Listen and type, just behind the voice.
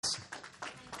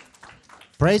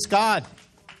Praise God.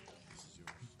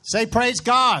 Say praise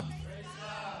God.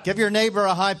 Give your neighbor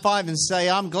a high five and say,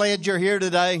 I'm glad you're here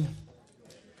today.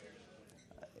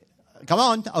 Come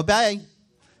on, obey.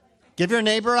 Give your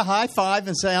neighbor a high five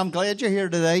and say, I'm glad you're here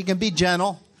today. You can be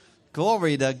gentle.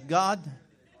 Glory to God.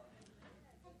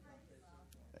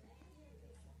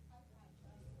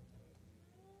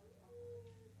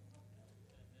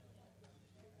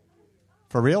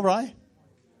 For real, right?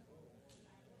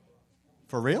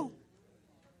 For real?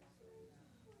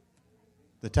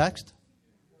 The text?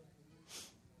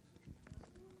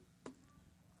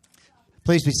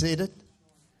 Please be seated.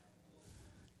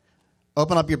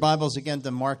 Open up your Bibles again to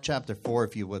Mark chapter 4,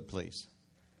 if you would, please.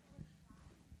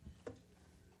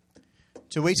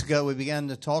 2 weeks ago, we began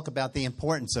to talk about the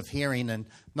importance of hearing and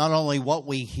not only what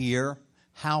we hear,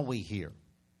 how we hear.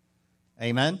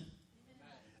 Amen?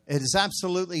 It is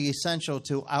absolutely essential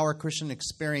to our Christian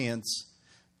experience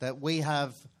that we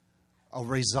have a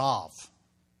resolve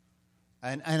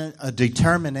and a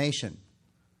determination.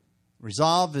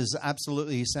 Resolve is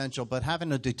absolutely essential, but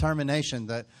having a determination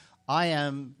that I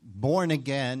am born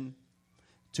again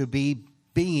to be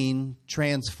being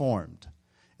transformed.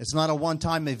 It's not a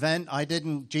one-time event.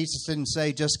 Jesus didn't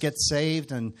say just get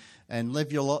saved and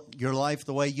live your life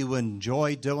the way you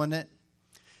enjoy doing it.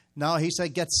 No, he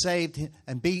said get saved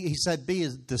and be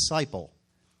a disciple.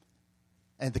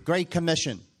 And the Great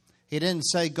Commission. He didn't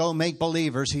say go make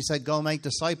believers. He said go make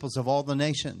disciples of all the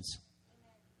nations.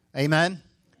 Amen?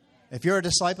 If you're a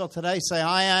disciple today, say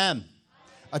I am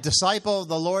a disciple of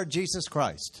the Lord Jesus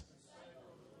Christ.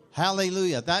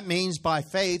 Hallelujah. That means by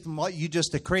faith, what you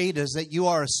just decreed is that you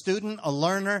are a student, a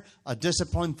learner, a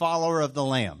disciplined follower of the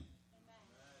Lamb.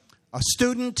 A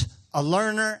student, a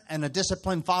learner, and a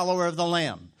disciplined follower of the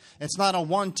Lamb. It's not a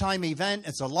one-time event.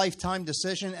 It's a lifetime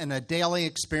decision and a daily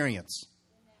experience.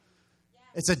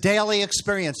 It's a daily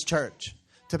experience, church,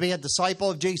 to be a disciple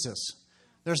of Jesus.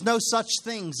 There's no such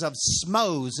things of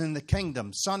SMOs in the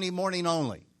kingdom, Sunday morning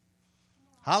only.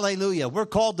 Hallelujah. We're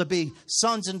called to be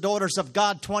sons and daughters of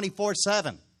God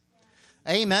 24/7.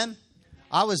 Amen.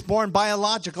 I was born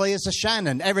biologically as a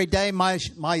Shannon. Every day my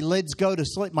lids go to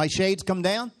sleep, my shades come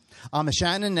down. I'm a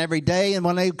Shannon every day, and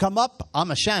when they come up,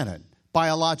 I'm a Shannon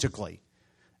biologically.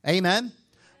 Amen.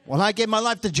 When I gave my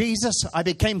life to Jesus, I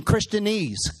became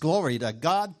Christianese. Glory to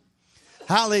God.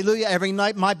 Hallelujah. Every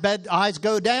night my eyes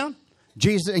go down.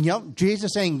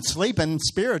 Jesus ain't sleeping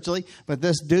spiritually, but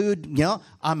this dude,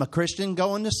 I'm a Christian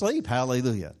going to sleep.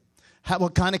 Hallelujah.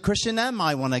 What kind of Christian am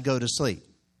I when I go to sleep?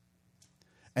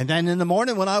 And then in the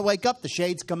morning when I wake up, the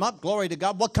shades come up. Glory to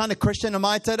God. What kind of Christian am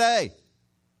I today?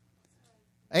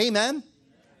 Amen.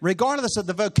 Regardless of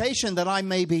the vocation that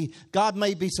God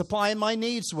may be supplying my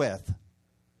needs with.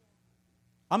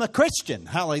 I'm a Christian.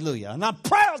 Hallelujah. And I'm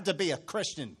proud to be a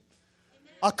Christian.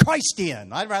 A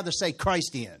Christian. I'd rather say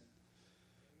Christian.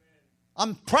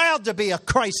 I'm proud to be a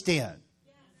Christian.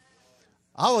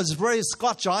 I was raised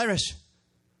Scotch-Irish.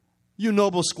 You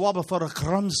noble squabble for the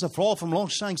crumbs to fall from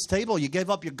Longshank's table. You gave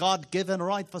up your God-given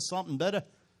right for something better.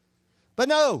 But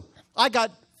no,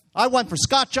 I went from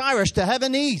Scotch-Irish to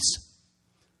Heavenese.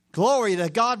 Glory to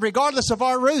God, regardless of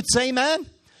our roots. Amen?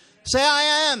 Say,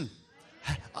 I am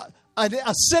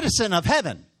a citizen of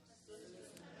heaven.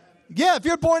 Yeah, if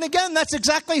you're born again, that's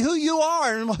exactly who you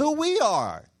are and who we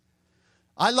are.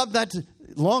 I love that.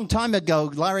 Long time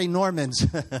ago, Larry Norman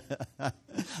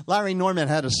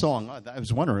had a song. I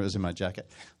was wondering it was in my jacket.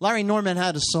 Larry Norman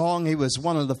had a song. He was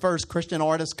one of the first Christian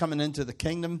artists coming into the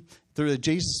kingdom through the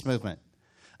Jesus movement.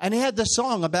 And he had this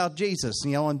song about Jesus,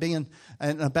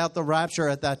 and about the rapture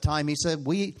at that time. He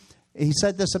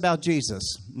said this about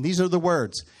Jesus. These are the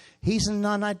words. He's an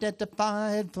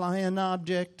unidentified flying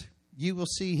object. You will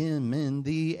see him in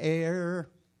the air.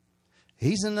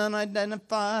 He's an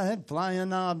unidentified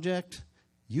flying object.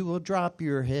 You will drop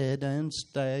your head and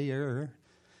stare.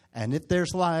 And if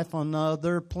there's life on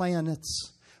other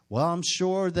planets, well, I'm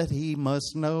sure that he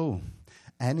must know.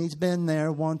 And he's been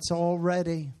there once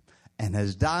already and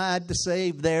has died to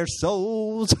save their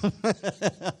souls.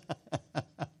 That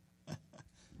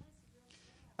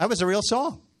was a real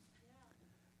song.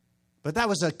 But that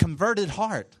was a converted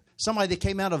heart. Somebody that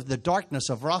came out of the darkness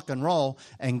of rock and roll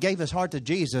and gave his heart to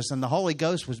Jesus, and the Holy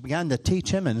Ghost began to teach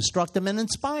him and instruct him and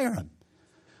inspire him.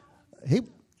 He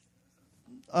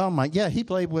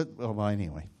played with,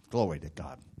 anyway, glory to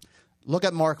God. Look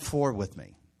at Mark 4 with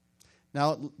me.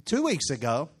 Now, 2 weeks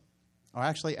ago,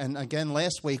 and again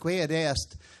last week, we had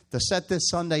asked to set this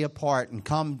Sunday apart and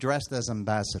come dressed as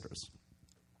ambassadors.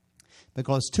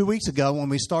 Because 2 weeks ago, when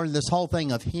we started this whole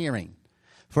thing of hearing,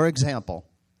 for example,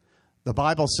 The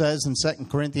Bible says in 2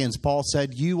 Corinthians, Paul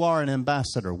said, you are an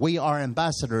ambassador. We are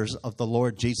ambassadors of the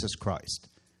Lord Jesus Christ.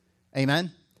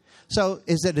 Amen? So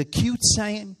is it a cute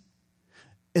saying?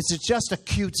 Is it just a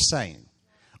cute saying?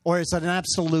 Or is it an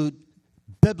absolute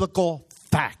biblical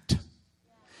fact?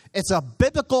 It's a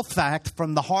biblical fact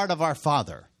from the heart of our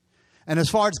Father. And as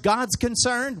far as God's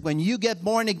concerned, when you get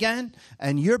born again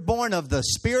and you're born of the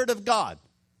Spirit of God,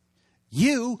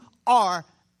 you are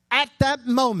at that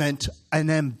moment an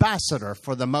ambassador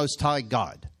for the Most High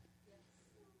God.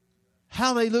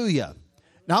 Hallelujah.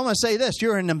 Now I'm going to say this.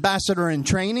 You're an ambassador in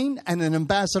training and an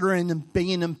ambassador in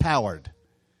being empowered.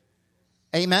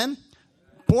 Amen?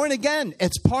 Born again,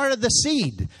 it's part of the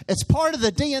seed. It's part of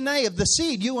the DNA of the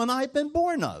seed you and I have been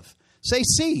born of. Say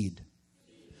seed.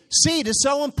 Seed is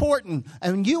so important,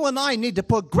 and you and I need to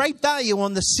put great value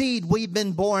on the seed we've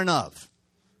been born of.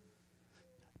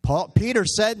 Peter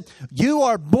said, you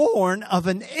are born of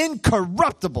an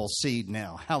incorruptible seed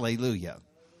now. Hallelujah.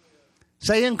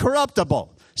 Say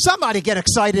incorruptible. Somebody get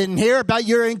excited in here about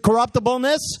your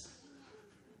incorruptibleness.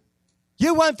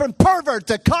 You went from pervert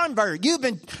to convert. You've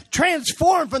been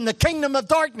transformed from the kingdom of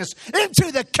darkness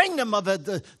into the kingdom of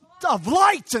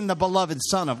light in the beloved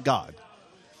Son of God.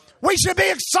 We should be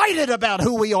excited about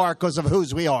who we are because of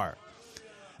whose we are.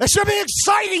 It should be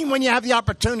exciting when you have the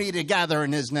opportunity to gather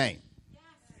in His name.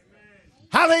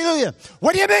 Hallelujah.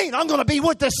 What do you mean? I'm going to be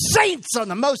with the saints on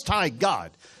the Most High God.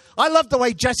 I love the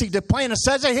way Jesse Duplantis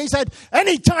says it. He said,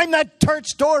 anytime that church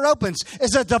door opens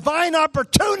is a divine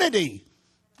opportunity.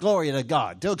 Glory to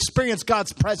God. To experience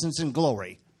God's presence and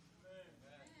glory.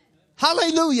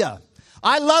 Hallelujah.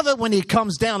 I love it when He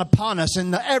comes down upon us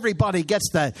and everybody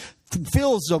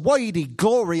feels the weighty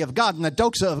glory of God and the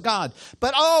doxa of God.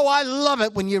 But oh, I love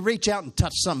it when you reach out and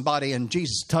touch somebody and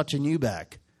Jesus touching you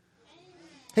back.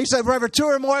 He said, wherever two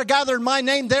or more are gathered in my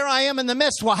name, there I am in the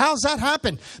midst. Well, how's that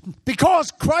happen?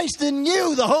 Because Christ in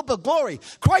you, the hope of glory.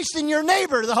 Christ in your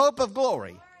neighbor, the hope of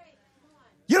glory.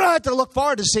 You don't have to look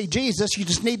forward to see Jesus. You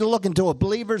just need to look into a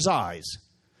believer's eyes.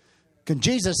 Because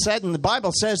Jesus said, and the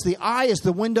Bible says, the eye is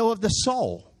the window of the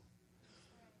soul.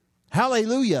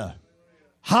 Hallelujah.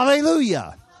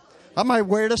 Hallelujah. I might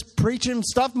wear this preaching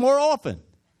stuff more often.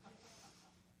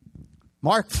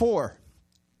 Mark 4.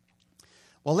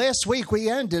 Well, last week we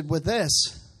ended with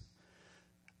this.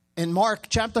 In Mark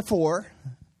chapter 4,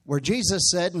 where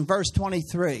Jesus said in verse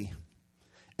 23,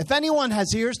 if anyone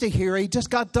has ears to hear, he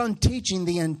just got done teaching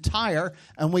the entire,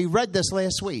 and we read this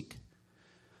last week.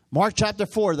 Mark chapter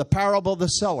 4, the parable of the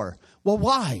sower. Well,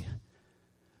 why?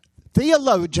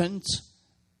 Theologians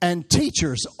and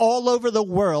teachers all over the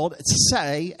world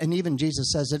say, and even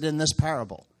Jesus says it in this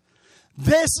parable,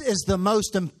 this is the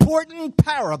most important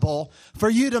parable for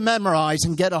you to memorize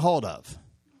and get a hold of.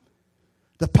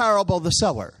 The parable of the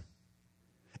sower.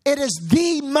 It is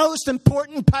the most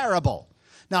important parable.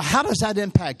 Now, how does that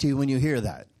impact you when you hear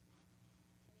that?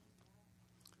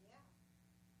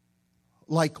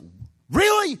 Like,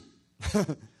 really?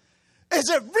 Is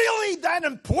it really that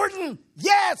important?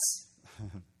 Yes.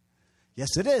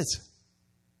 Yes, it is.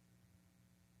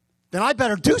 Then I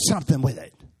better do something with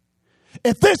it.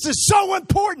 If this is so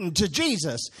important to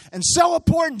Jesus and so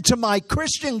important to my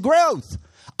Christian growth,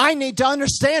 I need to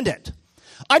understand it.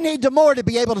 I need to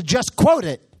be able to just quote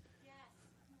it.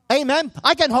 Amen.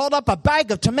 I can hold up a bag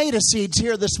of tomato seeds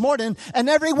here this morning, and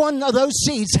every one of those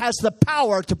seeds has the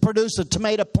power to produce a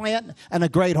tomato plant and a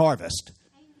great harvest.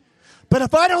 But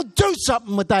if I don't do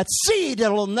something with that seed,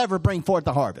 it'll never bring forth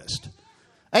the harvest.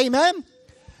 Amen.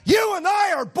 You and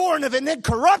I are born of an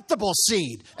incorruptible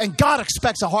seed, and God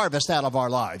expects a harvest out of our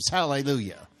lives.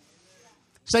 Hallelujah.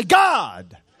 Say,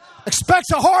 God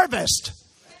expects a harvest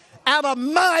out of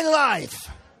my life.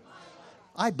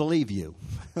 I believe you.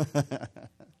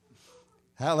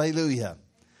 Hallelujah.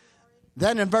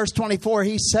 Then in verse 24,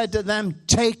 he said to them,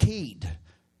 take heed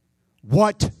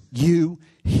what you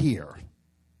hear.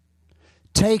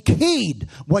 Take heed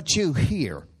what you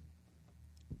hear.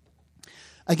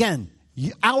 Again,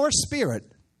 our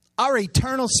spirit, our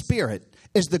eternal spirit,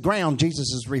 is the ground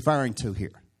Jesus is referring to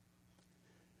here.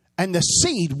 And the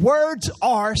seed, words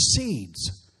are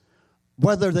seeds.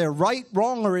 Whether they're right,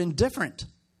 wrong, or indifferent,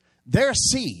 they're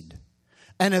seed.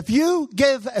 And if we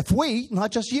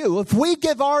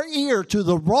give our ear to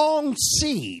the wrong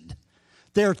seed,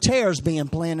 there are tares being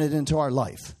planted into our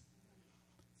life.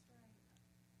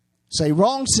 Say,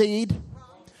 wrong seed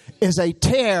is a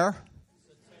tear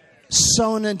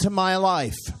sown into my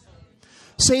life.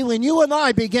 See, when you and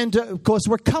I begin to, of course,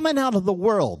 we're coming out of the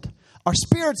world. Our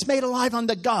spirit's made alive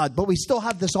unto God, but we still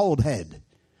have this old head.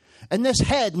 And this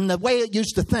head and the way it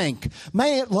used to think,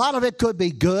 man, a lot of it could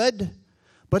be good,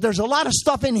 But there's a lot of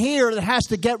stuff in here that has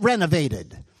to get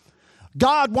renovated.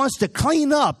 God wants to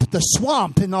clean up the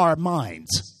swamp in our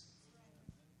minds.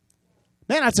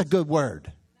 Man, that's a good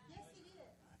word.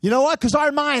 You know what? Because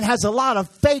our mind has a lot of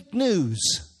fake news.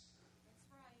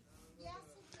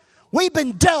 We've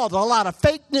been dealt a lot of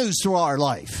fake news through our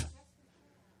life.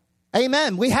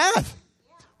 Amen. We have.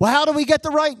 Well, how do we get the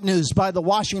right news? By the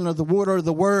washing of the water of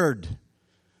the Word.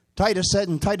 Titus said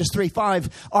in Titus 3:5,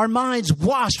 our minds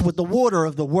washed with the water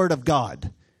of the Word of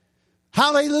God.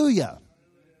 Hallelujah.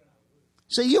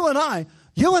 See, you and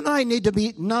I need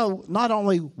to know not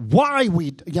only why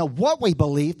what we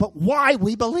believe, but why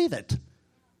we believe it.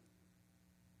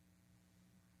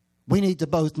 We need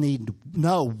to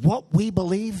know what we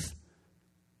believe,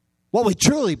 what we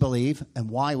truly believe, and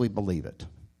why we believe it.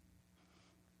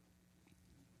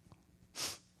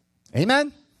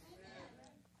 Amen?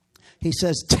 He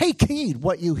says, take heed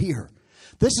what you hear.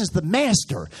 This is the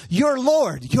Master, your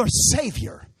Lord, your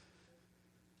Savior.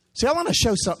 See, I want to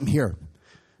show something here.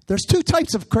 There's two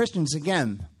types of Christians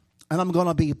again, and I'm going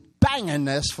to be banging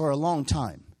this for a long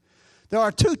time. There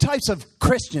are two types of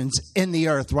Christians in the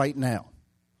earth right now.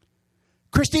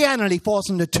 Christianity falls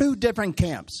into two different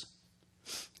camps.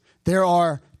 There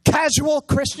are casual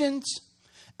Christians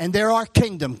and there are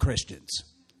kingdom Christians.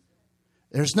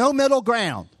 There's no middle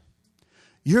ground.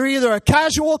 You're either a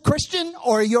casual Christian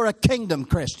or you're a kingdom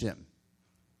Christian.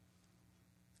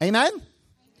 Amen?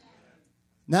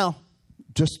 Now,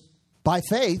 just by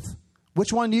faith,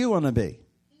 which one do you want to be?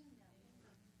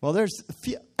 Well,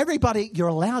 everybody, you're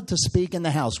allowed to speak in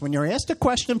the house. When you're asked a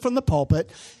question from the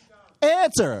pulpit,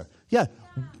 answer. Yeah.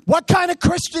 What kind of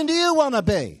Christian do you want to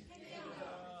be?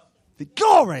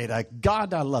 Glory to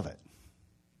God, I love it.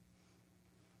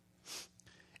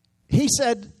 He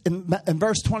said in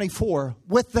verse 24,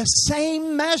 with the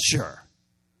same measure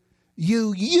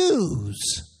you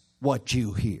use what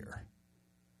you hear.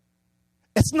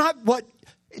 It's not what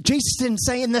Jesus didn't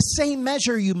say in the same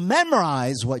measure you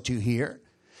memorize what you hear.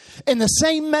 In the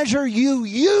same measure you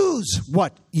use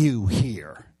what you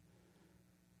hear.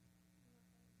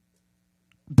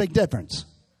 Big difference.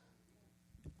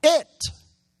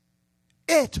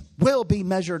 It will be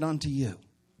measured unto you.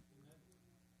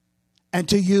 And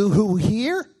to you who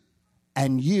hear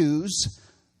and use,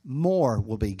 more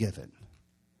will be given.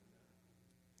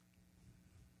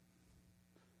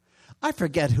 I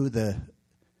forget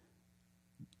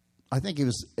I think he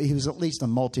was at least a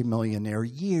multimillionaire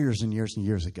years and years and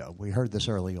years ago. We heard this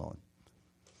early on.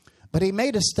 But he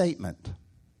made a statement.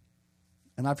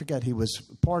 And I forget, he was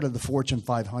part of the Fortune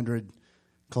 500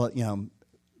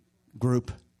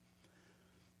 group.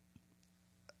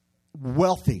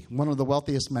 Wealthy, one of the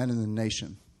wealthiest men in the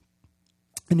nation.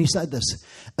 And he said this,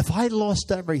 if I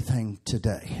lost everything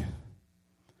today,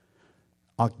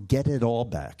 I'll get it all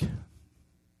back.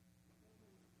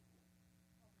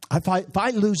 If I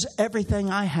lose everything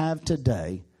I have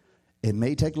today, it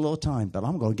may take a little time, but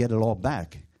I'm going to get it all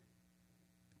back.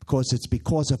 Because it's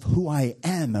because of who I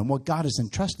am and what God has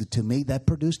entrusted to me that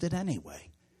produced it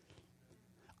anyway.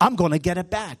 I'm going to get it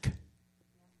back.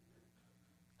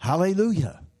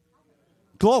 Hallelujah.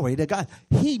 Glory to God.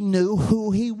 He knew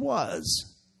who he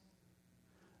was.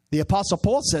 The Apostle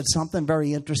Paul said something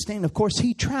very interesting. Of course,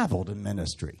 he traveled in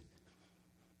ministry.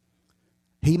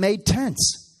 He made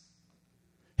tents.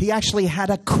 He actually had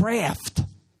a craft.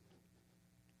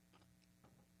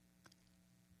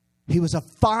 He was a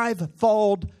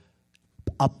fivefold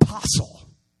apostle.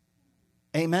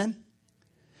 Amen?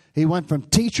 He went from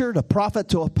teacher to prophet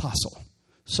to apostle,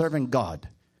 serving God,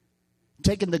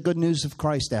 taking the good news of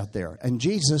Christ out there. And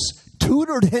Jesus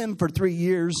tutored him for 3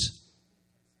 years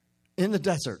in the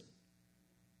desert.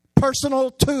 Personal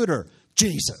tutor,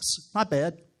 Jesus. Not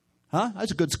bad. Huh?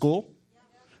 That's a good school.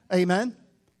 Amen.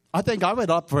 I think I would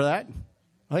opt for that.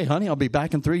 Hey, honey, I'll be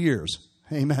back in 3 years.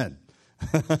 Amen.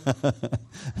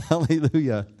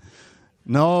 Hallelujah.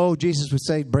 No, Jesus would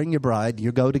say, bring your bride,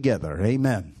 you go together.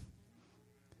 Amen.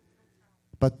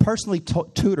 But personally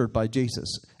tutored by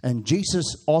Jesus. And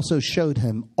Jesus also showed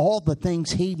him all the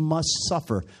things he must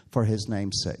suffer for his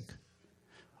name's sake.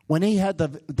 When he had the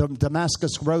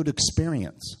Damascus Road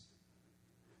experience,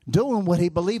 doing what he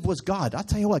believed was God. I'll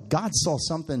tell you what, God saw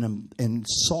something in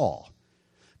Saul.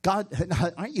 God,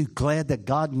 aren't you glad that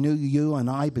God knew you and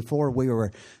I before we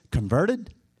were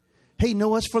converted? He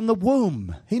knew us from the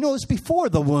womb. He knew us before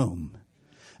the womb.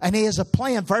 And he has a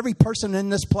plan for every person in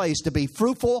this place to be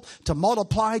fruitful, to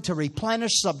multiply, to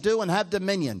replenish, subdue, and have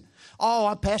dominion.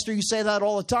 Oh, Pastor, you say that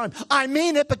all the time. I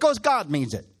mean it because God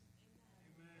means it.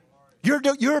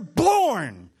 You're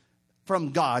born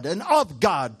from God and of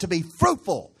God to be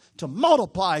fruitful, to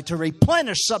multiply, to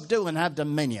replenish, subdue, and have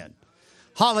dominion.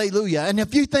 Hallelujah. And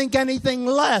if you think anything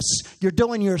less, you're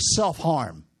doing yourself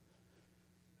harm.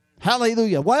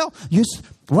 Hallelujah. Well,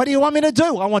 what do you want me to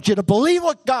do? I want you to believe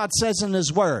what God says in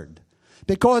His Word.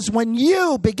 Because when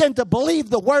you begin to believe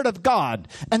the Word of God,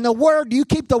 and the Word, you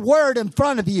keep the Word in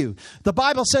front of you. The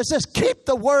Bible says this, keep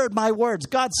the Word, my words.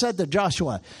 God said to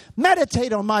Joshua,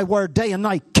 meditate on my Word day and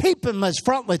night. Keep them as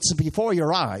frontlets before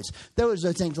your eyes. There was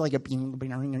those things like,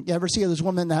 you ever see those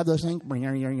women that have those things?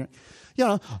 You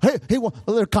know,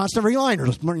 they're constant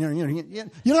reminders. You know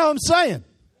what I'm saying?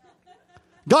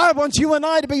 God wants you and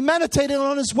I to be meditating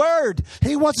on His Word.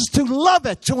 He wants us to love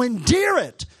it, to endear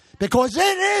it. Because it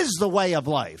is the way of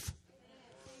life.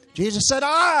 Jesus said,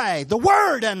 I, the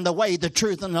Word, am the way, the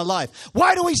truth, and the life.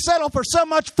 Why do we settle for so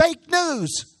much fake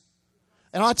news?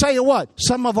 And I'll tell you what,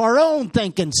 some of our own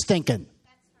thinking stinking.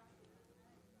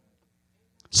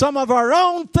 Some of our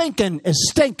own thinking is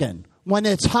stinking when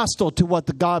it's hostile to what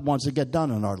the God wants to get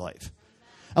done in our life.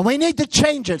 And we need to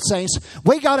change it, saints.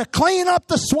 We got to clean up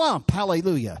the swamp.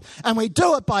 Hallelujah. And we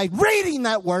do it by reading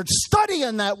that Word,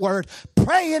 studying that Word,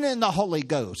 praying in the Holy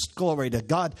Ghost. Glory to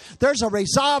God. There's a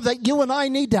resolve that you and I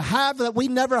need to have that we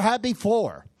never had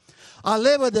before. I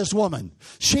live with this woman.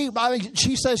 She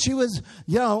says she was,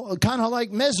 kind of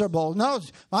like miserable. No,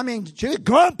 she was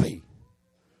grumpy.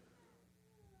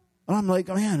 And I'm like,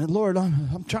 man, Lord,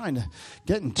 I'm trying to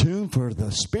get in tune for the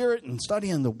Spirit and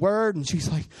studying the Word. And she's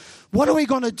like, what are we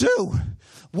going to do?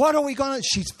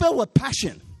 She's filled with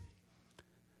passion.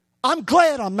 I'm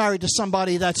glad I'm married to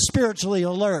somebody that's spiritually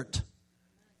alert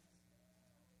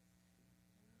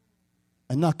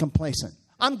and not complacent.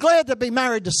 I'm glad to be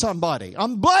married to somebody.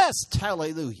 I'm blessed.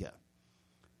 Hallelujah.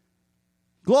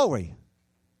 Glory.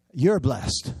 You're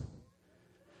blessed.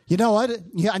 You know what?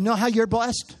 I know how you're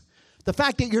blessed. The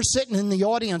fact that you're sitting in the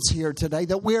audience here today,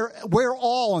 that we're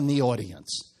all in the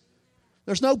audience.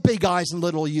 There's no big eyes and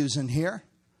little U's in here.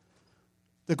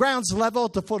 The ground's level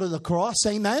at the foot of the cross.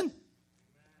 Amen?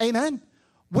 Amen?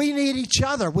 We need each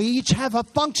other. We each have a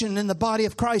function in the body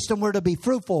of Christ, and we're to be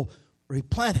fruitful,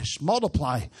 replenish,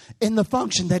 multiply in the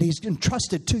function that He's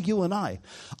entrusted to you and I.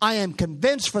 I am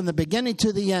convinced from the beginning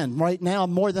to the end, right now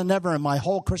more than ever in my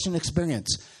whole Christian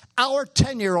experience, our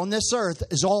tenure on this earth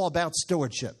is all about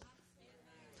stewardship.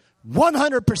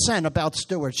 100% about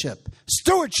stewardship.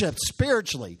 Stewardship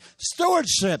spiritually.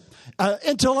 Stewardship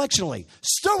intellectually.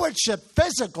 Stewardship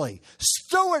physically.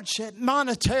 Stewardship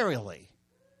monetarily.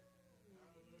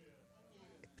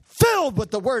 Filled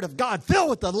with the Word of God. Filled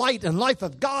with the light and life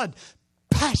of God.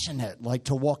 Passionate like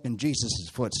to walk in Jesus'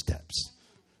 footsteps.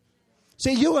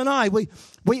 See, you and I,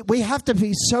 we have to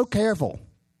be so careful.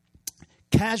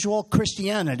 Casual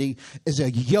Christianity is a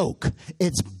yoke.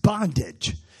 It's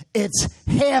bondage. It's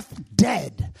half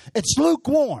dead. It's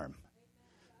lukewarm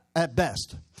at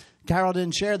best. Carol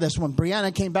didn't share this when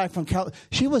Brianna came back from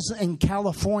she was in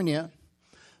California,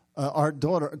 our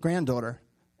granddaughter,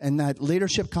 in that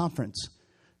leadership conference.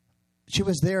 She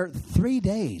was there 3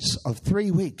 days of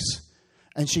 3 weeks.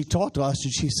 And she talked to us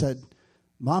and she said,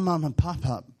 Mom and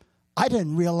Pop, I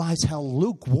didn't realize how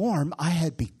lukewarm I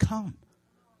had become.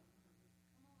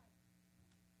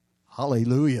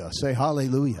 Hallelujah. Say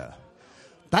hallelujah.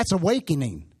 That's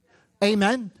awakening.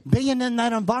 Amen. Being in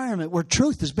that environment where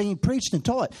truth is being preached and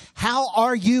taught. How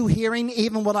are you hearing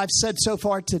even what I've said so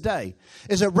far today?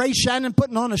 Is it Ray Shannon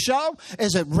putting on a show?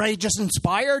 Is it Ray just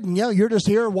inspired and you're just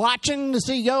here watching to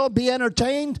see be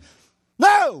entertained?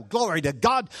 No, glory to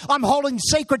God. I'm holding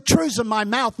sacred truths in my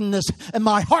mouth and in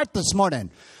my heart this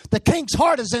morning. The king's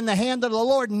heart is in the hand of the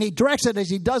Lord, and He directs it as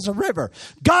He does a river.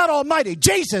 God Almighty,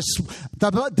 Jesus,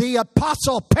 the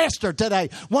apostle pastor today,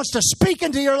 wants to speak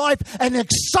into your life and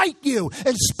excite you,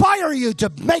 inspire you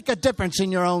to make a difference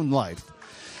in your own life.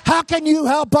 How can you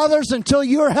help others until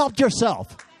you're helped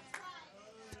yourself?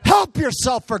 Help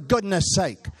yourself for goodness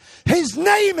sake. His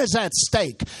name is at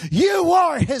stake. You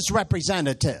are His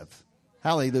representative.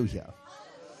 Hallelujah.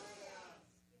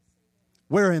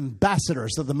 We're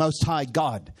ambassadors of the Most High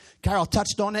God. Carol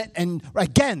touched on it. And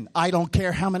again, I don't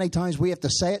care how many times we have to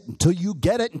say it until you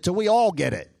get it, until we all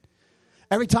get it.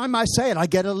 Every time I say it, I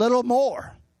get a little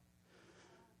more.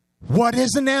 What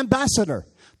is an ambassador?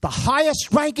 The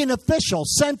highest ranking official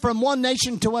sent from one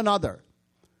nation to another.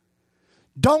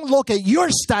 Don't look at your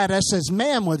status as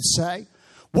man would say.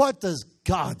 What does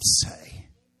God say?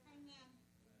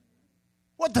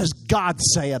 What does God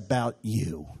say about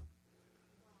you?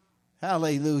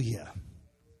 Hallelujah.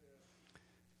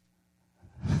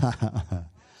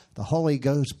 The Holy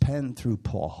Ghost penned through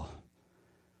Paul.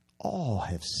 All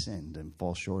have sinned and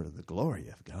fall short of the glory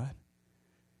of God.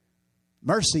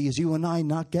 Mercy is you and I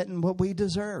not getting what we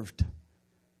deserved.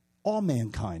 All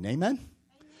mankind. Amen?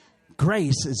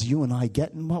 grace is you and I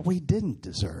getting what we didn't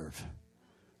deserve.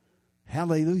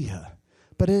 Hallelujah.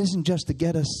 But it isn't just to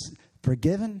get us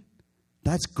forgiven.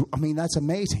 That's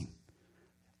amazing.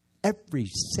 Every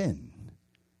sin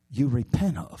you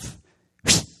repent of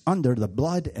under the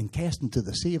blood and cast into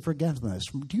the sea of forgiveness.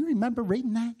 Do you remember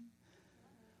reading that?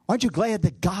 Aren't you glad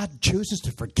that God chooses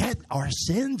to forget our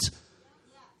sins?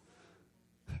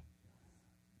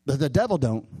 But the devil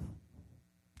don't.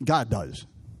 God does.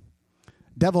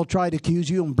 Devil tried to accuse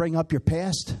you and bring up your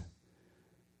past.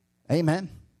 Amen.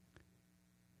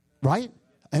 Right?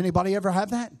 Anybody ever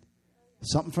have that?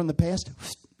 Something from the past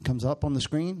comes up on the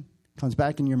screen, comes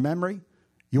back in your memory.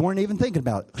 You weren't even thinking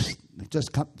about it. It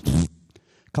just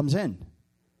comes in.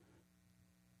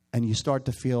 And you start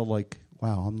to feel like,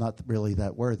 wow, I'm not really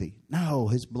that worthy. No,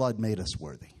 his blood made us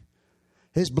worthy.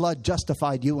 His blood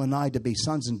justified you and I to be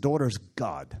sons and daughters of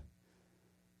God.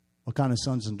 What kind of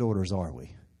sons and daughters are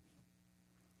we?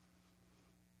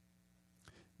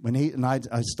 When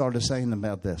I started saying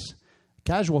about this,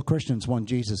 casual Christians want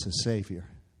Jesus as Savior.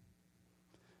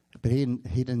 But he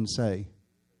didn't say,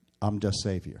 I'm just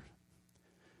Savior.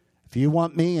 If you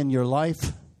want me in your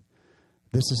life,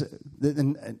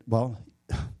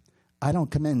 I don't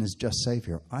come in as just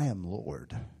Savior. I am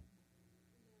Lord.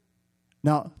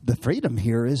 Now, the freedom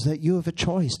here is that you have a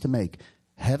choice to make.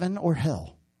 Heaven or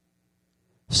hell.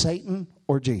 Satan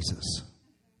or Jesus.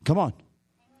 Come on.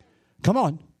 Come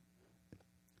on.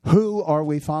 Who are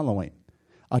we following?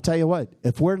 I'll tell you what.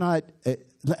 If we're not,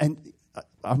 and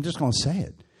I'm just going to say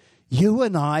it. You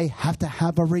and I have to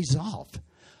have a resolve.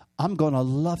 I'm going to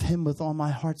love him with all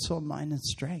my heart, soul, mind, and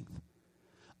strength.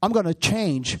 I'm going to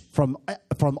change from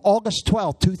August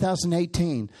 12,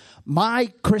 2018.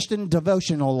 My Christian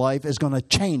devotional life is going to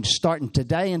change starting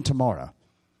today and tomorrow.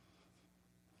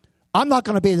 I'm not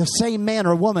going to be the same man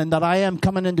or woman that I am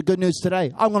coming into Good News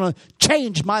today. I'm going to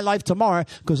change my life tomorrow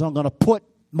because I'm going to put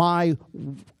my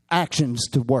actions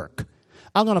to work.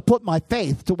 I'm going to put my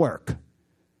faith to work.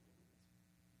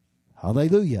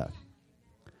 Hallelujah.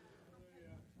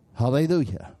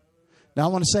 Hallelujah. Now I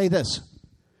want to say this.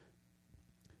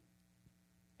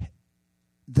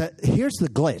 Here's the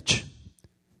glitch.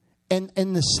 In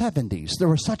the 70s, there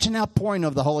was such an outpouring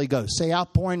of the Holy Ghost. Say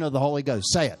outpouring of the Holy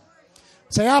Ghost. Say it.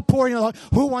 Say outpouring of the Holy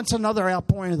Ghost. Who wants another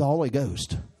outpouring of the Holy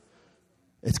Ghost?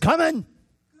 It's coming.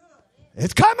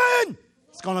 It's coming.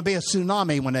 It's going to be a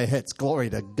tsunami when it hits. Glory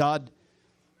to God.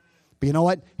 But you know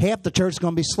what? Half the church is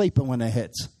going to be sleeping when it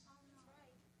hits.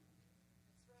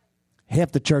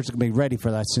 Half the church is going to be ready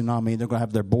for that tsunami. They're going to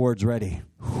have their boards ready.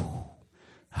 Whew.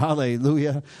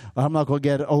 Hallelujah. I'm not going to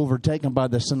get overtaken by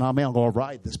the tsunami. I'm going to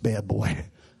ride this bad boy.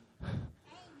 Amen.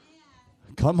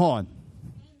 Come on. Amen.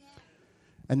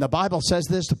 And the Bible says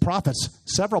this, the prophets,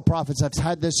 several prophets have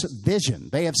had this vision.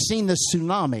 They have seen this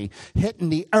tsunami hitting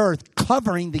the earth,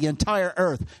 covering the entire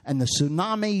earth. And the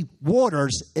tsunami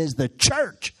waters is the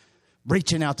church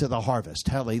reaching out to the harvest.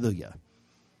 Hallelujah.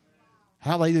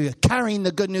 Hallelujah. Carrying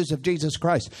the good news of Jesus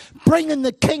Christ. Bringing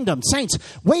the kingdom. Saints,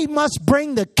 we must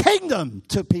bring the kingdom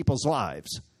to people's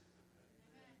lives.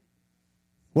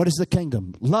 What is the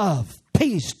kingdom? Love,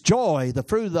 peace, joy, the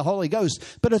fruit of the Holy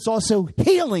Ghost. But it's also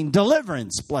healing,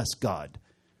 deliverance. Bless God.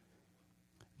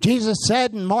 Jesus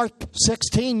said in Mark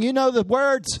 16, you know the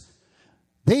words.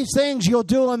 These things you'll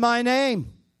do in my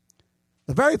name.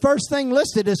 The very first thing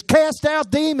listed is cast out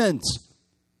demons.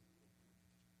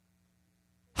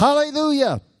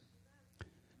 Hallelujah.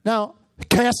 Now,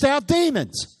 cast out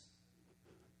demons.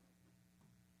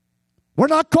 We're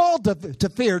not called to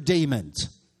fear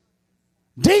demons.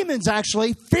 Demons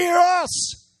actually fear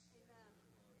us.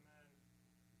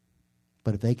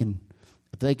 But if they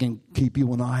can keep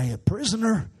you and I a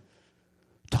prisoner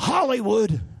to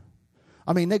Hollywood.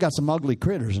 I mean, they got some ugly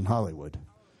critters in Hollywood.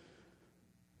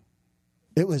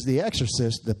 It was The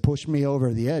Exorcist that pushed me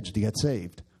over the edge to get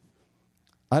saved.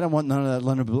 I don't want none of that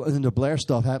Linda Blair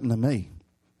stuff happen to me.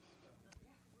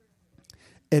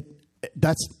 It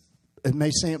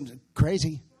may seem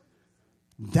crazy.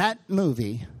 That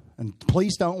movie, and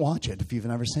please don't watch it if you've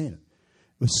never seen it,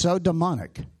 was so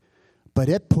demonic, but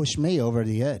it pushed me over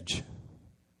the edge.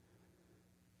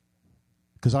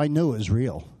 Because I knew it was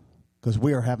real. Because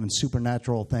we were having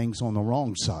supernatural things on the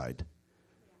wrong side.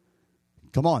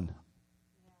 Come on.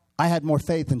 I had more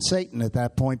faith in Satan at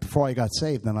that point before I got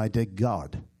saved than I did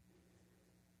God.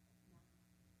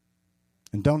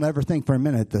 And don't ever think for a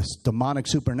minute this demonic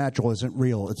supernatural isn't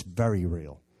real. It's very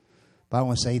real. But I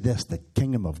want to say this, the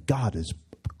kingdom of God is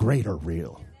greater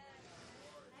real.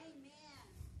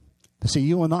 Amen. See,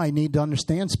 you and I need to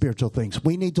understand spiritual things.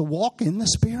 We need to walk in the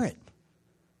Spirit.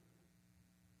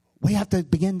 We have to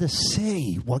begin to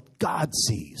see what God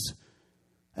sees.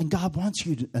 And God wants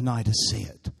you and I to see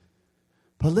it.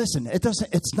 But listen,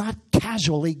 it's not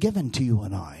casually given to you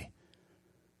and I.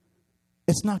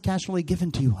 It's not casually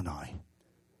given to you and I.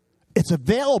 It's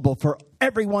available for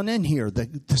everyone in here,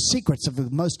 the secrets of the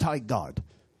Most High God.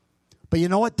 But you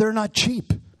know what? They're not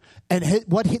cheap. And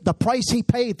the price he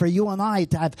paid for you and I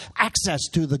to have access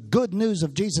to the good news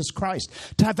of Jesus Christ,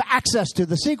 to have access to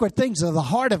the secret things of the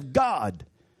heart of God,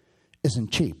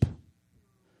 isn't cheap.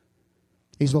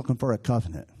 He's looking for a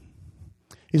covenant.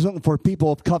 He's looking for a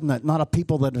people of covenant, not a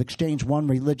people that have exchanged one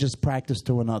religious practice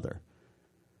to another.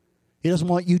 He doesn't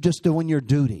want you just doing your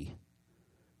duty.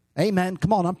 Amen.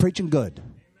 Come on, I'm preaching good.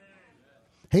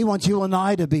 He wants you and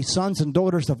I to be sons and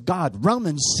daughters of God.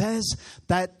 Romans says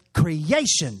that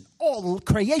all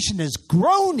creation is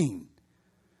groaning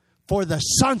for the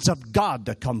sons of God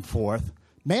to come forth,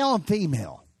 male and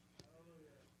female.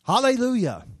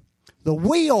 Hallelujah. The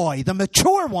weoi, the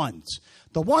mature ones,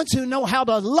 the ones who know how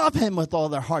to love him with all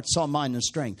their heart, soul, mind, and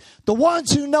strength. The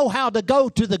ones who know how to go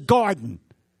to the garden.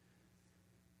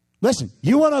 Listen,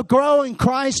 you want to grow in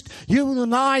Christ? You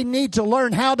and I need to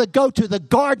learn how to go to the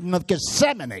Garden of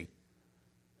Gethsemane.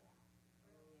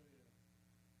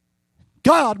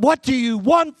 God, what do you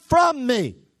want from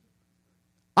me?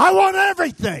 I want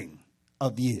everything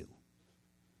of you.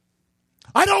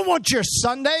 I don't want your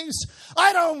Sundays.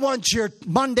 I don't want your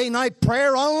Monday night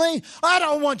prayer only. I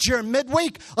don't want your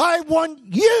midweek. I want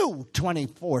you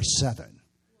 24/7.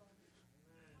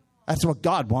 That's what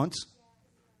God wants.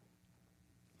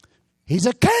 He's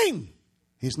a king.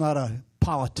 He's not a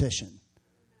politician.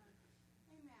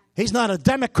 He's not a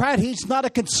Democrat. He's not a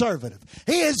conservative.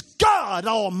 He is God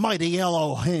Almighty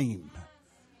Elohim.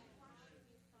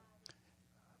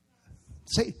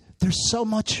 See, there's so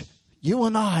much you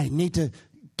and I need to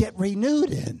get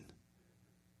renewed in.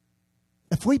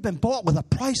 If we've been bought with a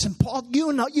price, and Paul,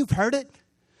 you know, you've heard it.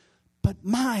 But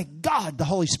my God, the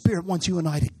Holy Spirit wants you and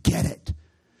I to get it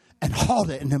and hold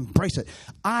it and embrace it.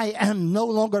 I am no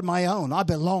longer my own. I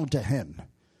belong to him.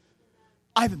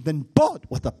 I've been bought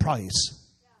with a price.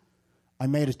 I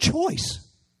made a choice.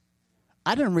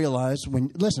 I didn't realize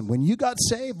when you got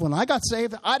saved, when I got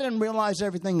saved, I didn't realize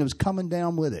everything that was coming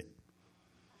down with it.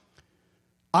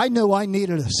 I knew I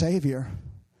needed a Savior.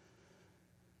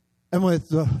 And with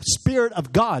the Spirit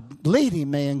of God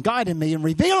leading me and guiding me and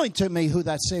revealing to me who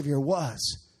that Savior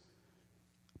was,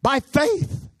 by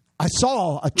faith, I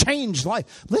saw a changed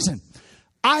life. Listen,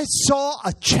 I saw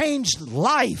a changed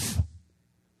life.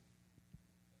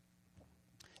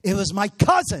 It was my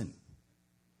cousin.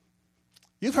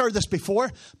 You've heard this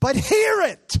before, but hear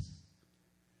it.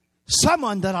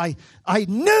 Someone that I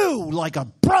knew like a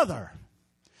brother.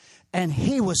 And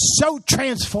he was so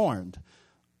transformed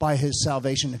by his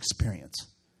salvation experience.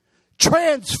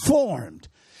 Transformed.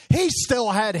 He still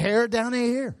had hair down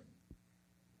here.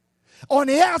 On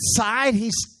the outside,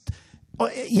 his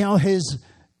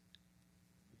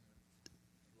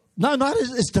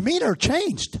demeanor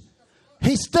changed.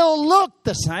 He still looked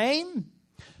the same.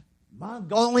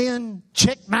 Mongolian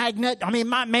chick magnet. I mean,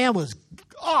 my man was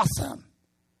awesome.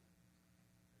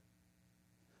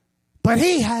 But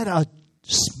he had a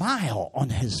smile on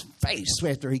his face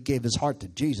after he gave his heart to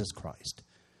Jesus Christ.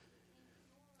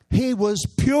 He was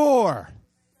pure.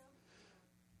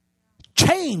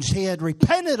 Changed. He had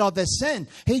repented of his sin.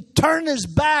 He turned his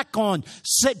back on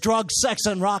drugs, sex,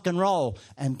 and rock and roll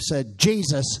and said,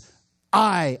 Jesus,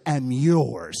 I am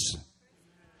yours.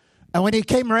 And when he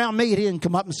came around me, he didn't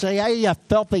come up and say, hey, you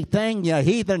filthy thing, you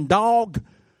heathen dog.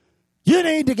 You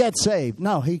need to get saved.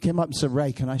 No, he came up and said,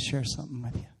 Ray, can I share something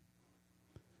with you?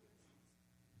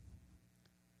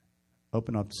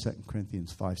 Open up to 2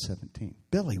 Corinthians 5:17.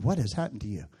 Billy, what has happened to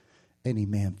you? Any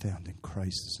man found in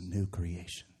Christ is a new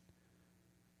creation.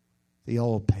 The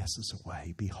old passes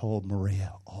away. Behold,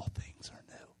 Maria, all things are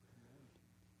new.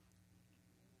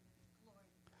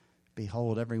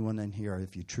 Behold, everyone in here,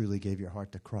 if you truly gave your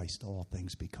heart to Christ, all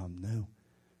things become new.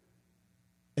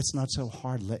 It's not so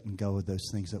hard letting go of those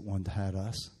things that once had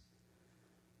us.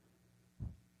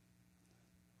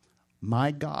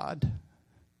 My God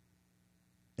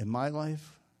in my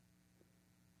life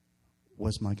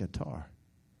was my guitar.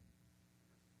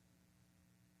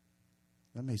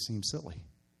 That may seem silly.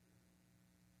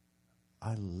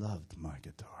 I loved my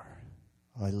guitar.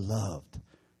 I loved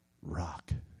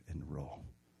rock and roll.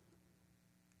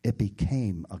 It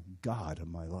became a God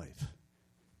in my life.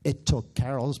 It took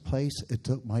Carol's place. It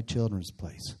took my children's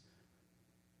place.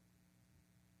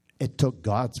 It took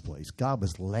God's place. God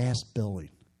was last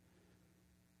billing.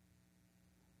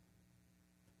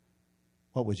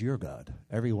 What was your God?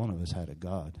 Every one of us had a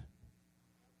God.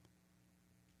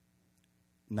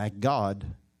 And that God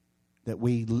that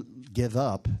we give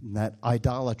up, and that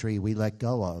idolatry we let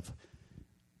go of.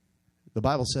 The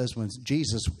Bible says when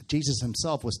Jesus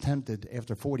himself was tempted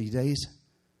after 40 days,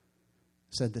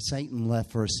 said that Satan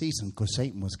left for a season because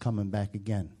Satan was coming back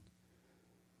again.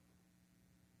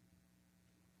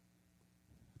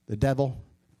 The devil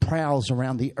prowls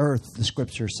around the earth, the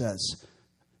scripture says,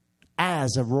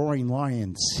 as a roaring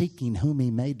lion, seeking whom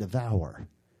he may devour.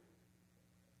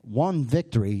 One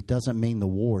victory doesn't mean the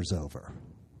war's over.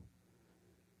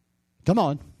 Come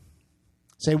on.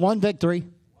 Say one victory.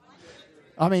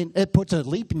 I mean, it puts a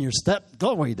leap in your step.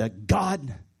 Glory to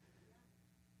God.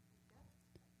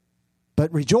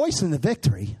 But rejoice in the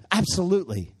victory.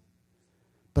 Absolutely.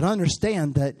 But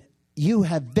understand that you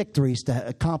have victories to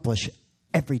accomplish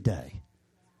every day.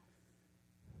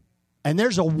 And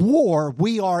there's a war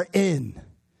we are in.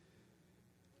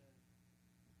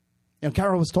 You know,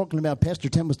 Carol was talking about, Pastor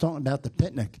Tim was talking about the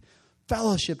picnic.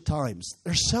 Fellowship times.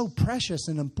 They're so precious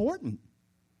and important.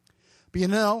 But you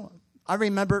know, I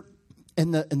remember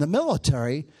in the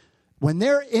military, when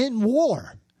they're in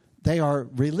war, they are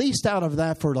released out of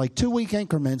that for like 2-week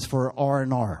increments for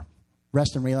R&R,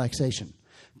 rest and relaxation.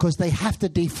 Because they have to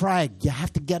defrag. You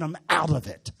have to get them out of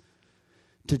it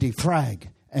to defrag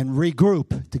and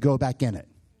regroup to go back in it.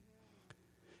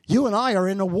 You and I are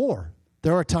in a war.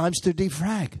 There are times to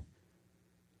defrag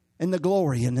in the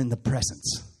glory and in the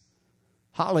presence.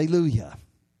 Hallelujah.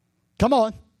 Come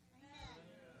on.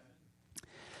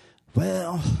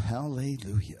 Well,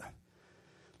 hallelujah.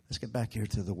 Let's get back here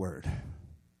to the word.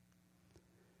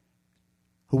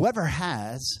 Whoever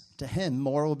has, to him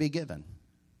more will be given.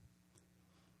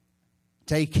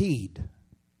 Take heed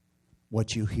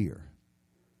what you hear.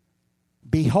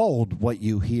 Behold what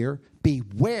you hear.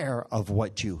 Beware of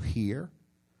what you hear.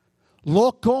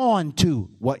 Look on to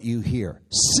what you hear.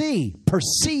 See,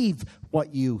 perceive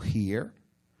what you hear.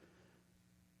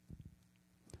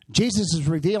 Jesus is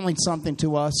revealing something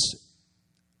to us,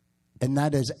 and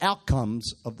that is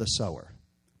outcomes of the sower.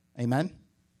 Amen?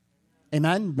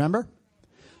 Amen? Remember?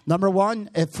 Number one,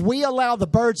 if we allow the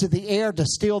birds of the air to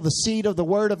steal the seed of the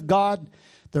word of God,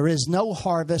 there is no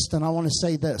harvest. And I want to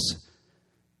say this,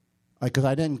 because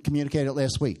I didn't communicate it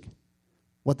last week.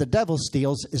 What the devil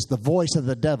steals is the voice of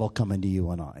the devil coming to you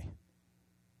and I.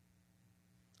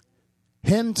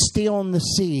 Him stealing the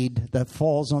seed that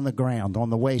falls on the ground, on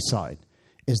the wayside,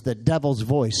 is the devil's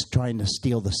voice trying to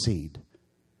steal the seed.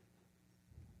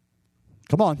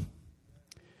 Come on.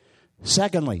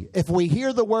 Secondly, if we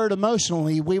hear the word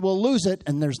emotionally, we will lose it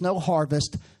and there's no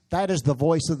harvest. That is the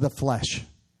voice of the flesh.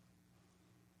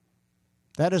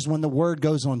 That is when the word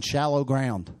goes on shallow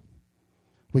ground.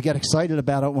 We get excited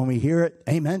about it when we hear it.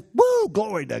 Amen. Woo!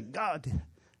 Glory to God.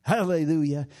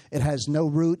 Hallelujah. It has no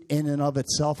root in and of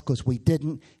itself because we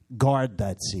didn't guard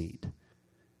that seed.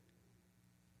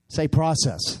 Say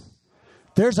process.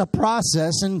 There's a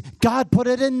process, and God put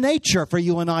it in nature for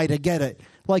you and I to get it.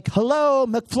 Like, hello,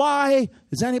 McFly,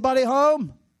 is anybody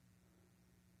home?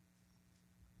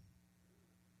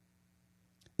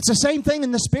 It's the same thing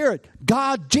in the spirit.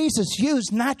 God, Jesus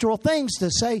used natural things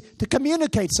to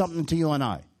communicate something to you and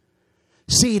I.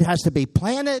 Seed has to be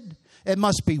planted. It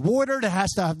must be watered.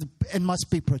 It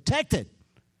must be protected.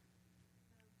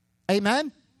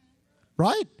 Amen?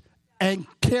 Right? And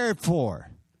cared for.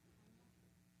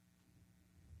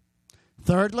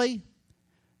 Thirdly,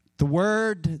 the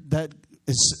word that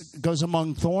goes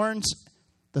among thorns,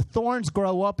 the thorns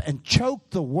grow up and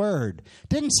choke the word.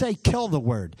 Didn't say kill the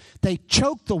word. They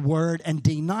choke the word and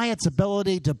deny its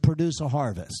ability to produce a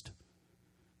harvest.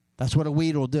 That's what a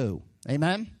weed will do.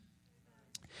 Amen?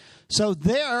 So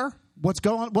there, what's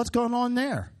going on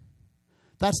there?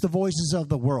 That's the voices of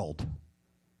the world.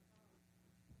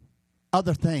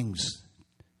 Other things,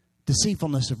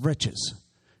 deceitfulness of riches,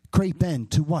 creep in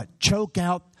to what? Choke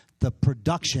out the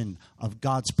production of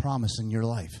God's promise in your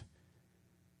life.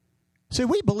 See,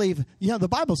 we believe, the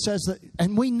Bible says that,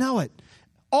 and we know it.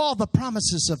 All the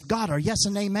promises of God are yes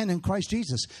and amen in Christ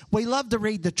Jesus. We love to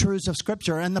read the truths of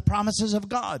Scripture and the promises of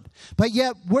God. But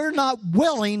yet we're not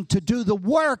willing to do the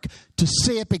work to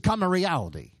see it become a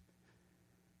reality.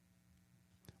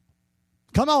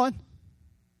 Come on.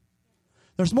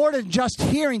 There's more than just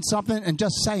hearing something and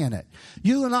just saying it.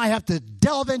 You and I have to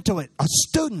delve into it. A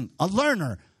student, a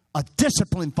learner, a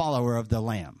disciplined follower of the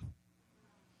Lamb.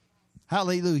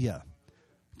 Hallelujah.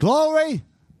 Glory.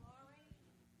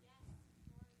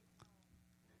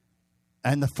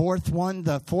 And the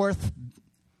fourth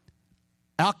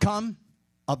outcome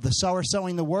of the sower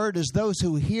sowing the word is those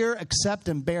who hear, accept,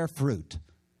 and bear fruit.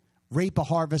 Reap a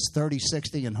harvest 30,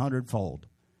 60, and 100-fold.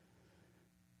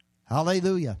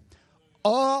 Hallelujah.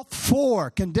 All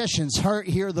four conditions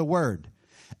hear the word.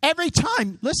 Every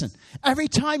time, listen, every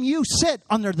time you sit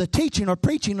under the teaching or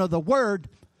preaching of the word,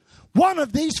 one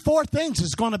of these four things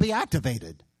is going to be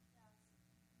activated.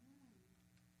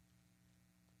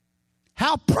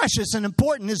 How precious and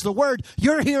important is the word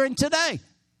you're hearing today?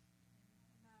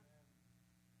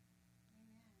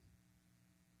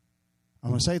 I'm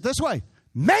going to say it this way.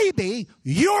 Maybe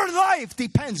your life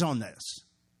depends on this.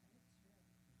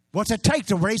 What's it take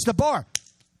to raise the bar?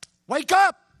 Wake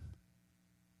up.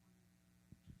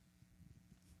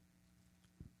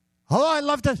 Oh,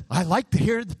 I like to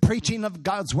hear the preaching of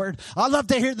God's word. I love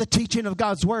to hear the teaching of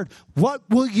God's word. What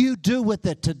will you do with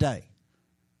it today?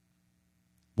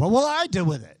 What will I do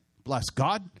with it? Bless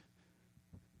God.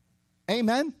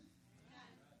 Amen.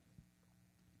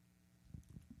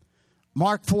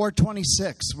 Mark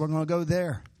 4:26. We're going to go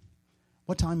there.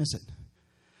 What time is it?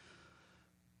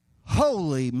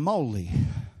 Holy moly.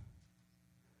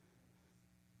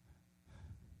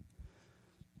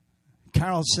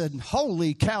 Carol said,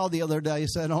 holy cow, the other day. He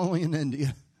said, only in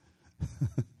India.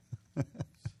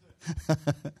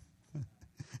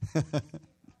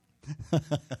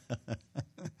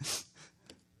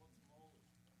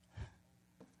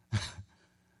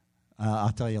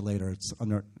 I'll tell you later. It's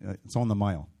on the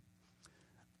mile.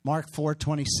 Mark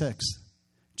 4:26.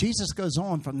 Jesus goes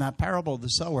on from that parable of the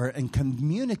sower and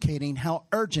communicating how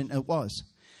urgent it was.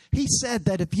 He said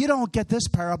that if you don't get this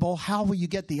parable, how will you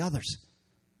get the others?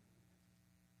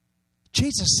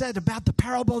 Jesus said about the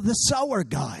parable of the sower,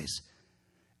 guys.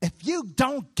 If you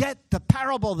don't get the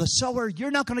parable of the sower,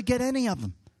 you're not going to get any of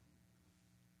them.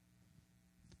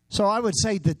 So I would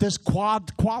say that this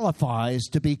qualifies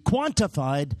to be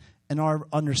quantified in our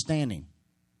understanding.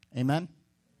 Amen?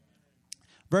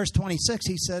 Verse 26,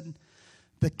 he said,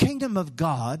 the kingdom of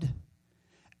God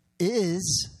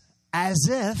is as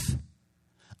if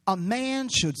a man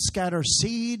should scatter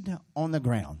seed on the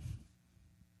ground.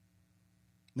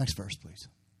 Next verse, please.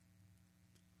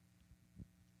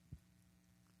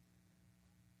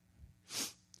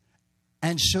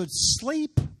 And should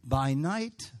sleep by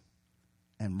night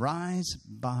and rise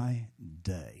by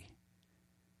day.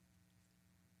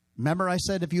 Remember I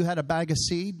said if you had a bag of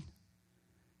seed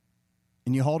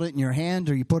and you hold it in your hand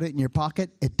or you put it in your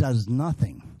pocket, it does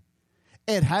nothing.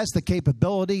 It has the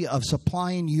capability of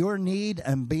supplying your need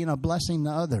and being a blessing to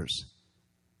others.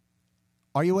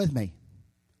 Are you with me?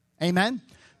 Amen?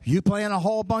 You plant a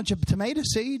whole bunch of tomato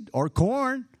seed or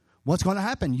corn, what's going to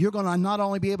happen? You're going to not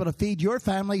only be able to feed your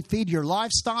family, feed your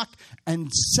livestock,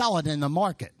 and sell it in the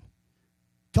market.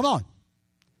 Come on.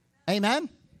 Amen?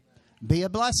 Be a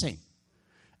blessing.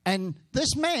 And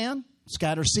this man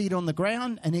scatters seed on the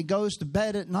ground, and he goes to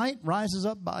bed at night, rises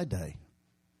up by day.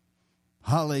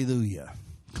 Hallelujah.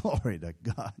 Glory to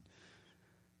God.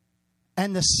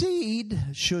 And the seed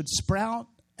should sprout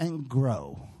and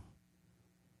grow.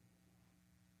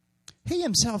 He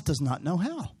himself does not know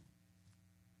how.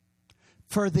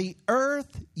 For the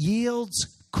earth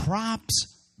yields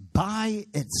crops by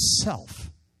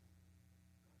itself.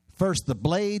 First the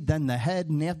blade, then the head,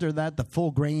 and after that the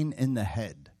full grain in the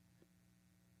head.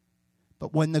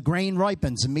 But when the grain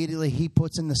ripens, immediately he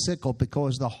puts in the sickle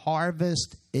because the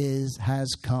harvest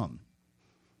has come.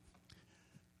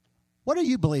 What do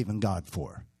you believe in God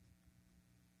for?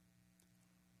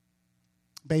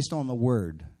 Based on the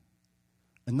word.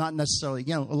 And not necessarily,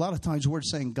 a lot of times we're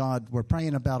saying God, we're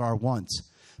praying about our wants.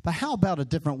 But how about a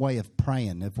different way of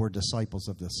praying if we're disciples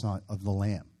of the Son, of the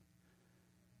Lamb?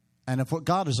 And if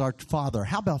God is our Father,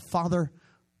 how about, Father,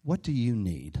 what do you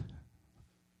need?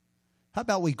 How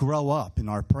about we grow up in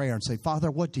our prayer and say, Father,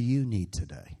 what do you need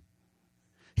today?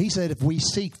 He said if we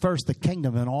seek first the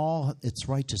kingdom and all its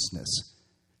righteousness,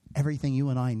 everything you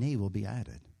and I need will be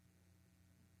added.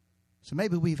 So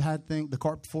maybe we've had the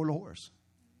cart before the horse.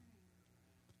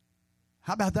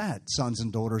 How about that, sons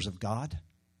and daughters of God?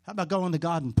 How about going to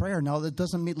God in prayer? No, that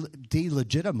doesn't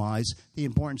delegitimize the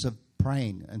importance of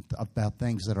praying about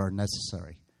things that are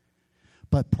necessary.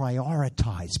 But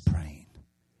prioritize praying.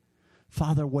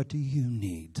 Father, what do you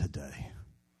need today?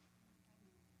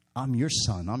 I'm your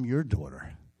son. I'm your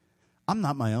daughter. I'm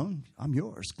not my own. I'm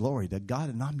yours. Glory to God.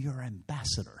 And I'm your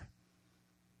ambassador.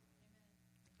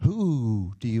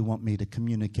 Who do you want me to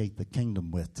communicate the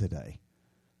kingdom with today?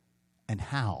 And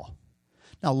how?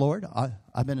 Now, Lord,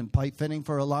 I've been in pipe fitting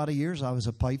for a lot of years. I was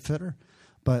a pipe fitter.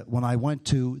 But when I went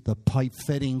to the pipe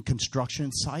fitting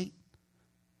construction site,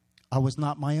 I was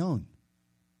not my own.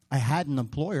 I had an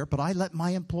employer, but I let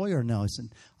my employer know. I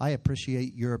said, I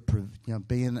appreciate your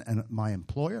being my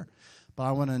employer, but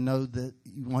I want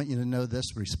you to know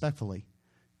this respectfully.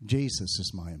 Jesus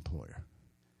is my employer,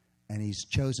 and he's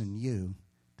chosen you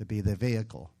to be the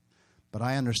vehicle But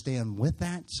I understand with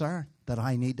that, sir, that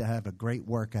I need to have a great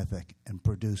work ethic and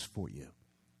produce for you.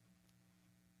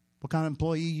 What kind of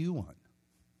employee you want?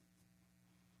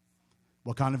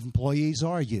 What kind of employees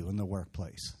are you in the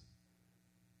workplace?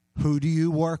 Who do you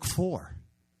work for?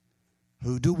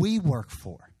 Who do we work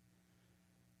for?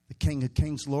 The King of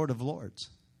Kings, Lord of Lords.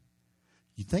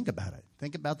 You think about it.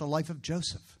 Think about the life of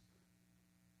Joseph.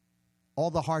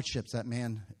 All the hardships that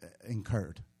man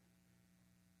incurred.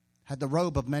 Had the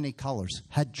robe of many colors.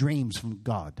 Had dreams from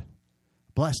God.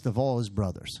 Blessed of all his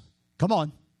brothers. Come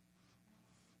on.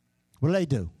 What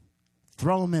do?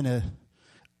 Throw him in a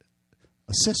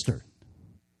cistern.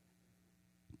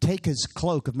 Take his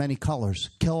cloak of many colors,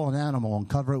 kill an animal and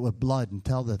cover it with blood and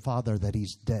tell the father that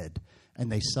he's dead.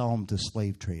 And they sell him to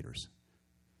slave traders.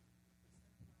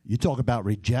 You talk about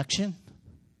rejection?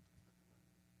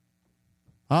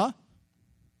 Huh?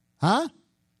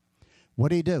 What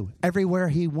did he do? Everywhere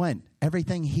he went,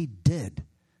 everything he did,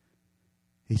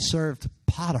 he served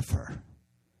Potiphar,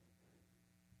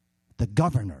 the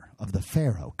governor of the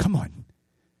Pharaoh. Come on.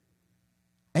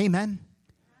 Amen.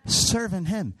 Serving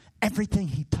him. Everything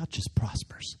he touches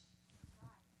prospers.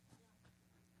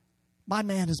 My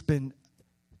man has been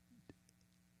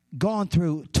gone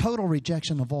through total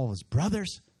rejection of all his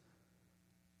brothers.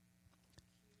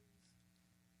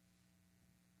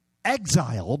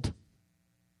 Exiled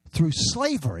through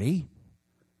slavery.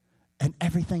 And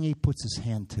everything he puts his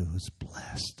hand to is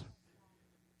blessed.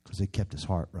 Because he kept his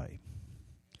heart right.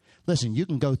 Listen, you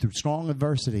can go through strong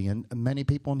adversity. And many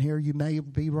people in here, you may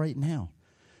be right now.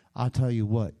 I'll tell you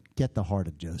what, get the heart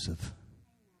of Joseph.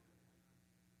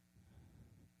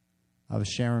 I was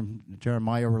sharing,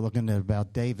 Jeremiah, we're looking at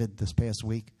about David this past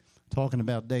week, talking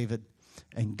about David.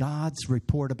 And God's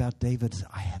report about David is,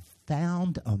 I have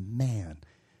found a man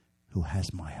who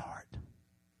has my heart.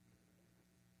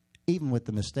 Even with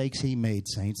the mistakes he made,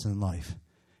 saints, in life,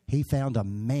 he found a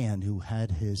man who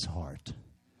had his heart.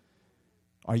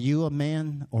 Are you a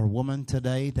man or woman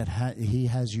today that he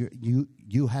has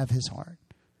you have his heart?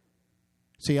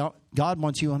 See, God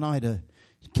wants you and I to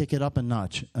kick it up a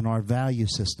notch in our value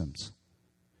systems.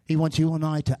 He wants you and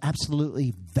I to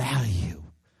absolutely value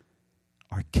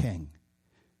our King.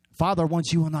 Father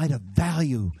wants you and I to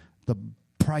value the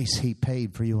price he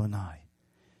paid for you and I.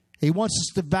 He wants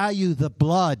us to value the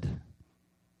blood.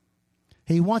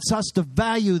 He wants us to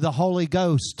value the Holy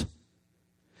Ghost.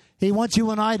 He wants you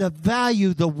and I to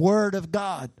value the Word of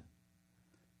God.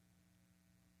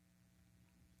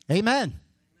 Amen.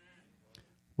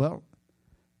 Well,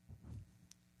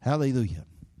 hallelujah.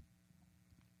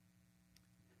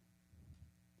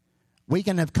 We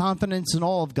can have confidence in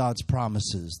all of God's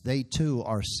promises. They too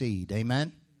are seed.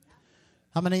 Amen.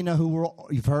 How many know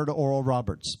you've heard of Oral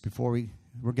Roberts before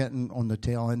we're getting on the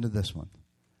tail end of this one?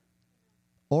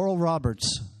 Oral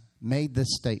Roberts made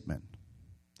this statement.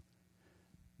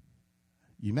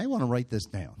 You may want to write this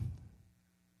down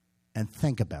and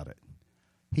think about it.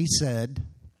 He said,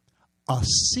 a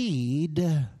seed,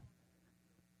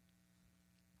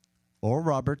 Oral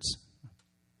Roberts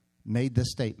made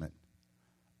this statement.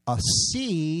 A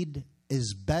seed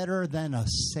is better than a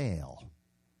sail.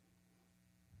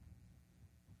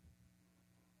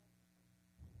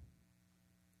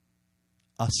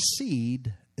 A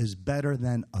seed is better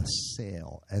than a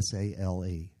sail,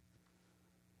 S-A-L-E.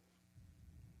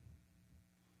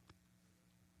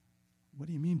 What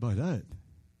do you mean by that?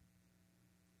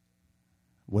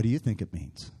 What do you think it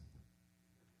means?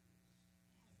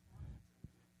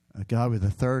 A guy with a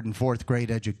 3rd and 4th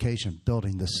grade education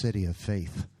building the city of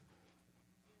faith.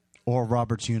 Oral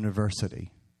Roberts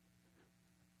University.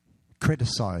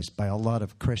 Criticized by a lot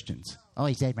of Christians. All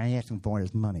he's asking for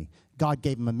is money. God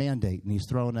gave him a mandate, and he's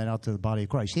throwing that out to the body of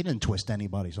Christ. He didn't twist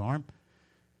anybody's arm.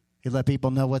 He let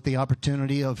people know what the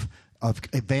opportunity of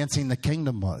advancing the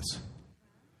kingdom was.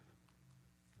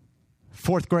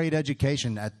 4th grade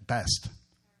education at best.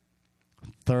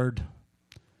 3rd,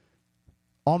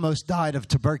 almost died of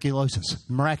tuberculosis,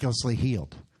 miraculously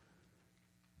healed.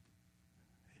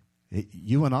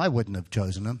 You and I wouldn't have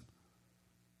chosen him.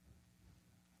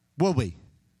 Will we?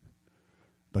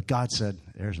 But God said,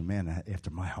 there's a man after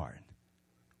my heart.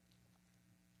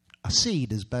 A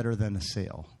seed is better than a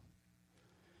sail.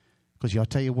 Because I'll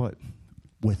tell you what,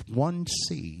 with one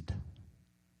seed,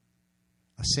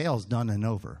 a sail's done and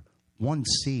over. One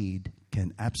seed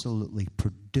can absolutely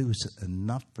produce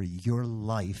enough for your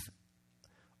life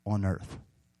on earth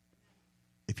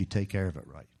if you take care of it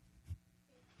right.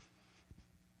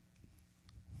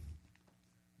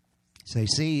 Say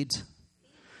seeds.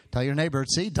 Tell your neighbor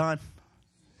it's seed time.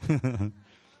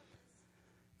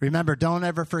 Remember, don't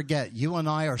ever forget, you and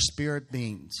I are spirit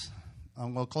beings.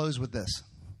 I'm going to close with this.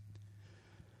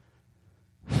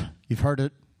 You've heard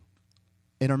it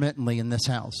intermittently in this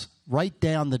house. Write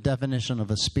down the definition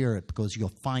of a spirit, because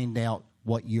you'll find out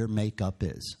what your makeup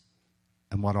is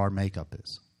and what our makeup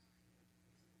is.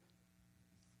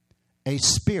 A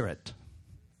spirit.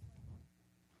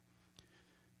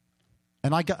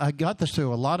 And I got this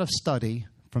through a lot of study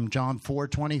from John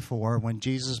 4:24 when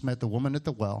Jesus met the woman at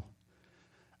the well.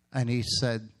 And he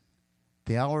said,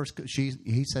 the hour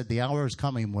is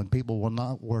coming when people will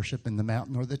not worship in the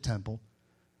mountain or the temple,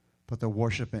 but they'll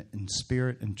worship it in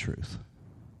spirit and truth.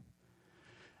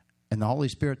 And the Holy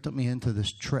Spirit took me into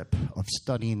this trip of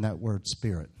studying that word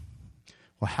spirit.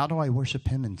 Well, how do I worship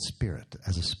him in spirit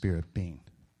as a spirit being?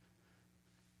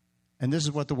 And this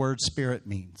is what the word spirit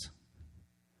means.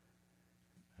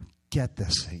 Get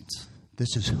this, saints.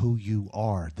 This is who you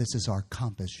are. This is our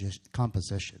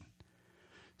composition.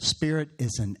 Spirit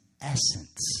is an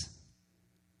essence.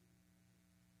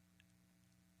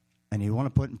 And you want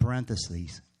to put in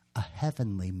parentheses, a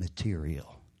heavenly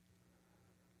material.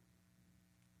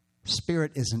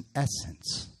 Spirit is an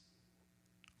essence,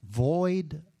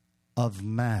 void of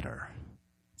matter.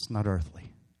 It's not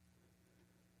earthly.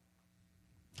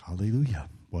 Hallelujah.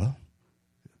 Well,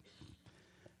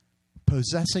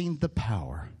 possessing the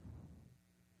power.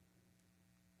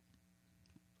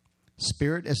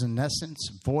 Spirit is an essence,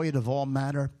 void of all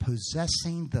matter,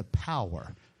 possessing the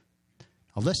power.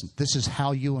 Now listen, this is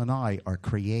how you and I are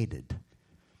created.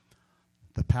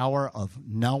 The power of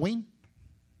knowing.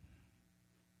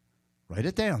 Write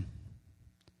it down.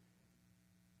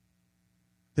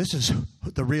 This is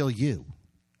the real you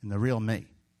and the real me.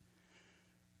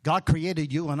 God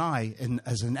created you and I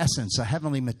as an essence, a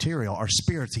heavenly material. Our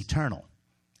spirit's eternal.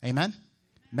 Amen?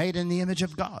 Made in the image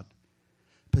of God.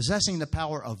 Possessing the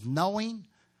power of knowing.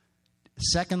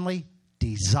 Secondly,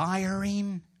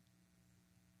 desiring.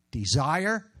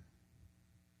 Desire.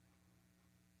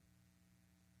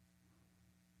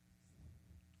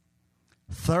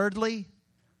 Thirdly,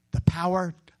 the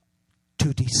power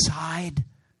to decide.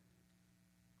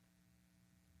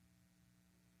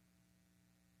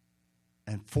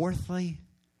 And fourthly,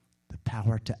 the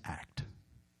power to act.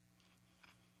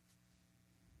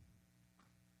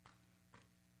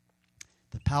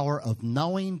 The power of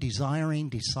knowing, desiring,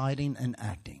 deciding, and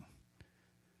acting.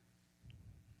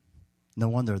 No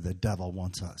wonder the devil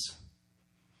wants us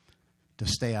to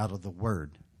stay out of the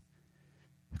Word.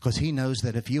 Because he knows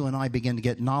that if you and I begin to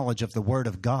get knowledge of the Word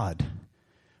of God,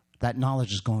 that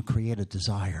knowledge is going to create a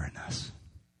desire in us.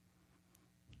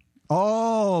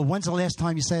 Oh, when's the last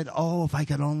time you said, oh, if I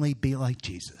could only be like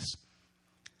Jesus?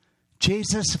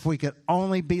 Jesus, if we could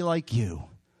only be like you.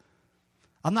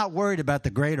 I'm not worried about the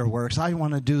greater works. I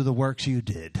want to do the works you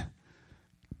did.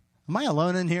 Am I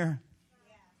alone in here?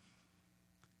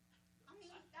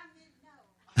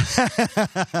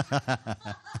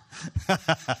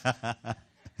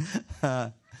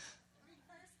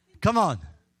 Come on.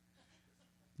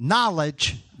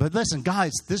 Knowledge. But listen,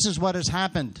 guys, this is what has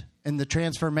happened in the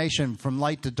transformation from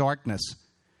light to darkness.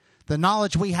 The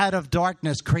knowledge we had of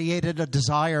darkness created a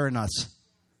desire in us.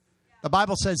 The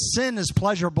Bible says sin is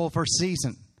pleasurable for a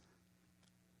season,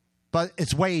 but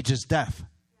its wage is death.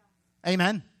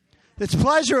 Amen? It's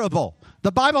pleasurable.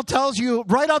 The Bible tells you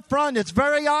right up front, it's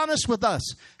very honest with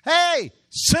us. Hey,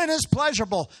 sin is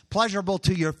pleasurable. Pleasurable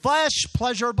to your flesh,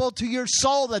 pleasurable to your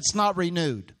soul that's not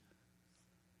renewed.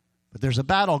 But there's a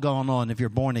battle going on if you're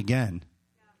born again.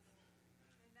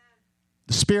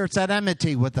 The spirit's at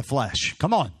enmity with the flesh.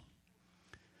 Come on.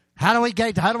 How do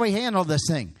we handle this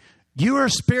thing? You are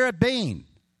a spirit being.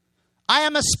 I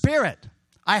am a spirit.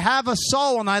 I have a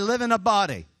soul and I live in a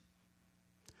body.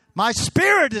 My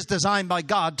spirit is designed by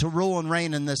God to rule and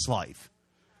reign in this life.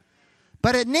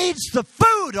 But it needs the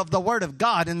food of the Word of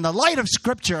God and the light of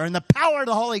Scripture and the power of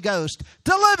the Holy Ghost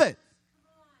to live it.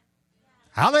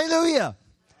 Hallelujah.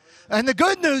 And the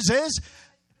good news is,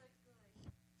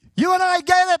 you and I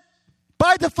get it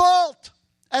by default.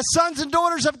 As sons and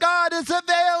daughters of God, it's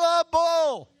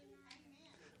available.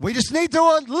 We just need to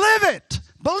live it,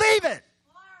 believe it,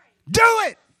 do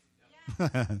it.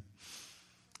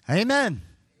 Amen.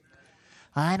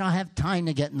 I don't have time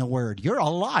to get in the Word. You're a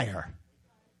liar.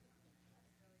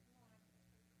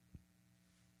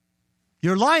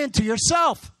 You're lying to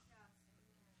yourself.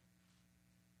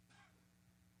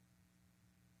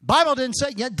 Bible didn't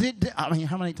say,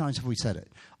 how many times have we said it?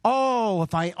 Oh,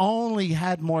 if I only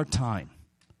had more time.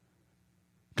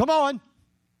 Come on.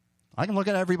 I can look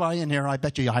at everybody in here. I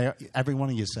bet you every one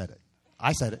of you said it.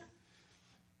 I said it.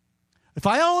 If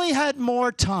I only had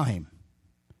more time.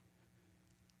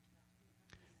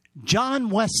 John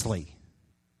Wesley.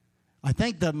 I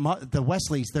think the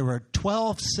Wesleys, there were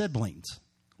 12 siblings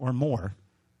or more.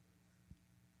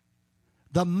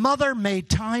 The mother made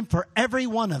time for every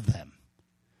one of them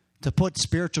to put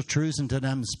spiritual truths into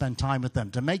them and spend time with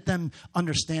them, to make them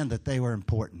understand that they were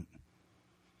important,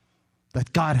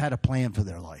 that God had a plan for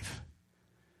their life.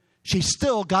 She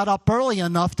still got up early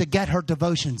enough to get her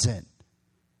devotions in.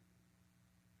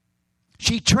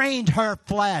 She trained her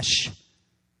flesh.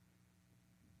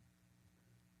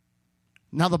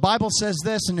 Now the Bible says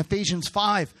this in Ephesians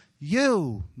 5,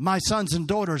 you, my sons and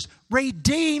daughters,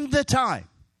 redeem the time.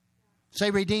 Say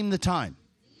redeem the time.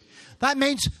 That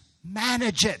means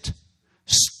manage it.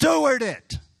 Steward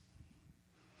it.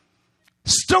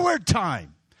 Steward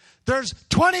time. There's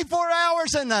 24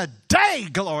 hours in a day,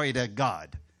 glory to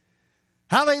God.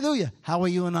 Hallelujah. How will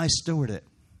you and I steward it?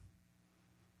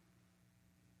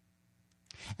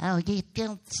 Oh, you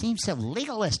don't seem so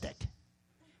legalistic.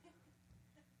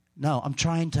 No, I'm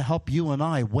trying to help you and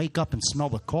I wake up and smell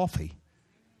the coffee.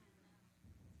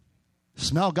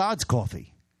 Smell God's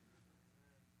coffee.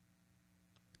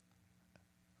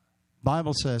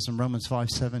 Bible says in Romans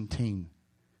 5:17,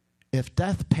 if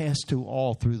death passed to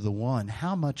all through the one,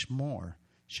 how much more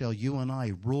shall you and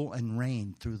I rule and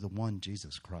reign through the one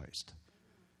Jesus Christ?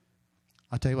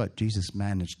 I'll tell you what, Jesus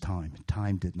managed time.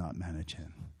 Time did not manage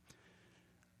him.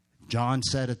 John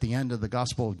said at the end of the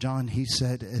Gospel of John, he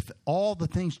said, if all the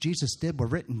things Jesus did were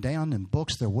written down in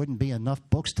books, there wouldn't be enough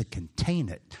books to contain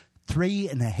it.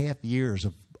 3.5 years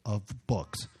of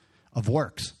books, of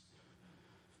works.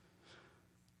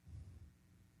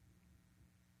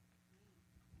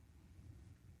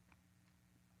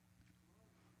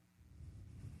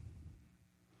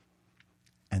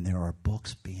 And there are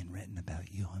books being written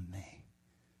about you and me.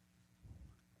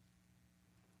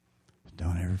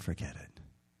 Don't ever forget it.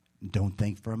 Don't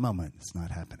think for a moment it's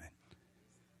not happening.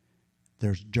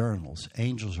 There's journals.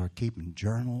 Angels are keeping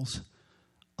journals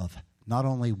of not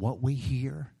only what we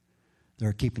hear,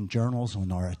 they're keeping journals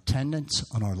on our attendance,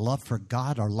 on our love for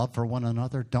God, our love for one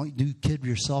another. Don't you kid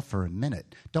yourself for a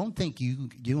minute. Don't think you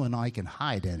and I can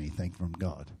hide anything from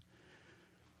God.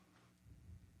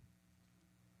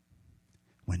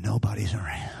 When nobody's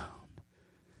around,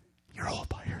 you're all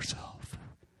by yourself.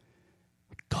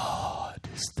 God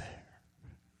is there.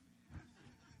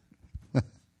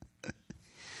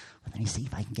 Let me see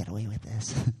if I can get away with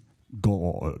this.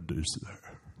 God is there.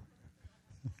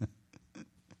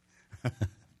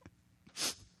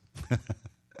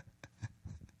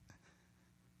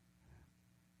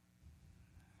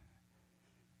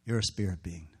 You're a spirit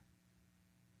being.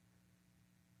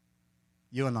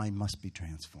 You and I must be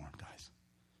transformed, guys.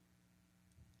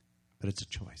 But it's a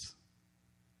choice.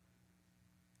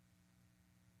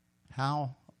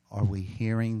 How are we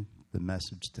hearing the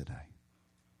message today?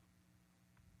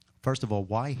 First of all,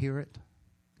 why hear it?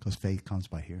 Because faith comes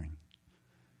by hearing.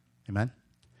 Amen?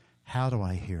 How do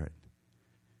I hear it?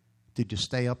 Did you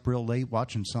stay up real late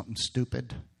watching something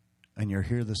stupid and you're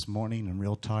here this morning and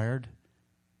real tired,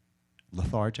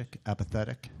 lethargic,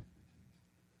 apathetic?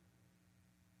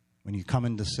 When you come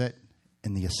in to sit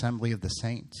in the assembly of the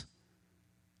saints,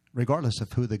 regardless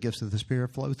of who the gifts of the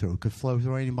Spirit flow through, it could flow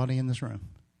through anybody in this room.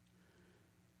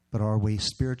 But are we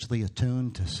spiritually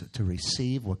attuned to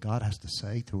receive what God has to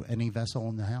say through any vessel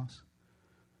in the house?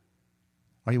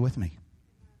 Are you with me?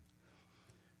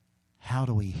 How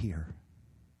do we hear?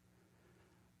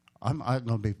 I'm going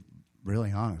to be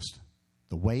really honest.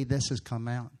 The way this has come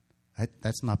out,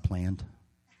 that's not planned.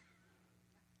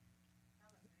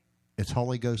 It's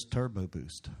Holy Ghost turbo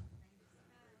boost.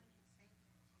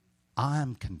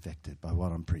 I'm convicted by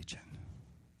what I'm preaching.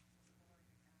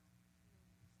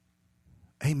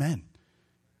 Amen.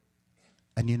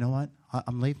 And you know what?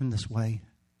 I'm leaving this way.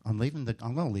 I'm going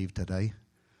to leave today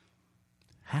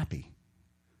happy.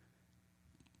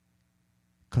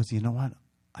 Because you know what?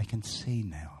 I can see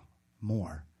now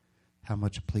more how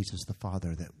much it pleases the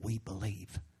Father that we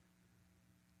believe,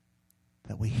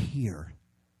 that we hear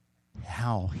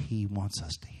how He wants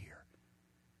us to hear.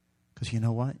 Because you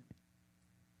know what?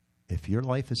 If your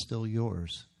life is still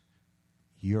yours,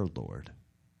 you're Lord.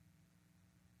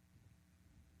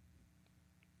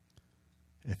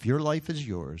 If your life is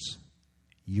yours,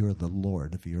 you're the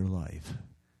Lord of your life,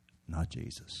 not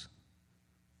Jesus.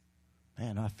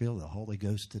 Man, I feel the Holy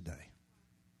Ghost today.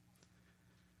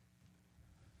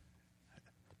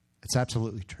 It's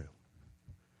absolutely true.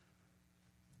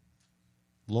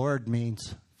 Lord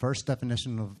means, first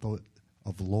definition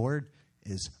of Lord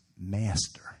is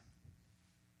master.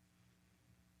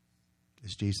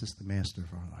 Is Jesus the master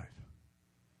of our life?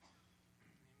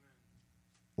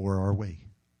 Or are we?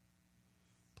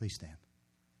 Please stand.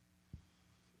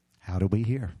 How do we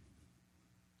hear?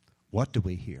 What do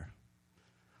we hear?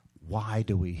 Why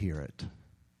do we hear it?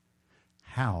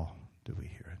 How do we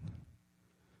hear it?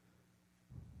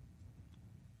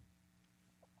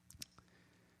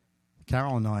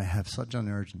 Carol and I have such an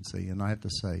urgency, and I have to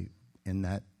say, in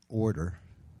that order,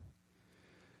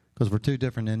 because we're two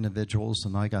different individuals,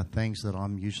 and I got things that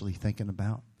I'm usually thinking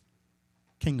about,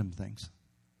 kingdom things.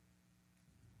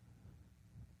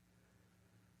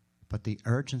 But the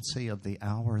urgency of the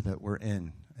hour that we're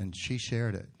in, and she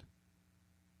shared it,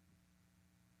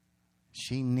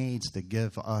 she needs to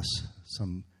give us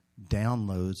some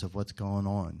downloads of what's going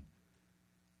on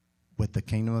with the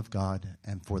kingdom of God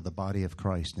and for the body of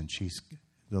Christ. And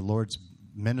the Lord's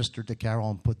ministered to Carol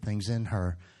and put things in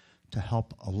her to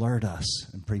help alert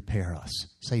us and prepare us.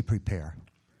 Say prepare.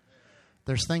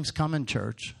 There's things coming,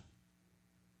 church,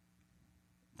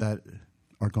 that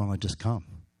are going to just come.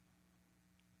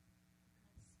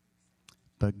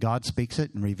 But God speaks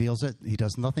it and reveals it. He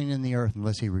does nothing in the earth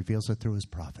unless he reveals it through his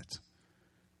prophets.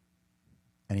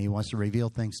 And he wants to reveal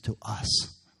things to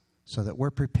us so that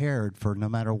we're prepared for no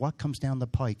matter what comes down the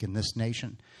pike in this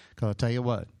nation. Because I'll tell you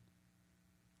what,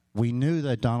 we knew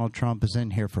that Donald Trump is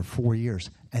in here for 4 years,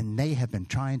 and they have been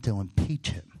trying to impeach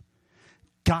him.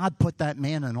 God put that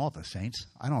man in office, saints.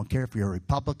 I don't care if you're a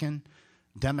Republican,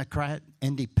 Democrat,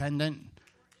 Independent.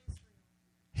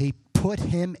 He put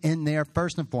him in there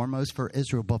first and foremost for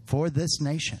Israel, but for this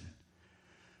nation.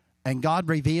 And God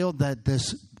revealed that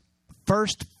this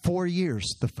first 4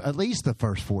 years, at least the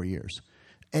first 4 years,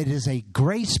 it is a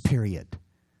grace period.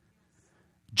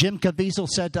 Jim Caviezel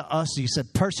said to us, he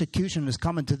said, persecution is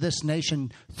coming to this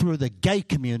nation through the gay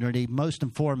community, most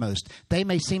and foremost. They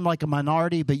may seem like a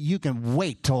minority, but you can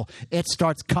wait till it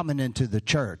starts coming into the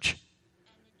church.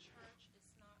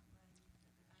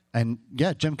 And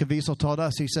yeah, Jim Caviezel told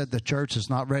us, he said the church is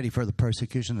not ready for the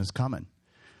persecution that's coming.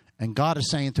 And God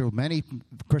is saying through many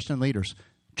Christian leaders,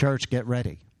 church, get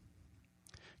ready.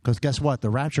 Because guess what? The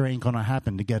rapture ain't going to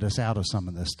happen to get us out of some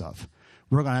of this stuff.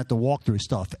 We're going to have to walk through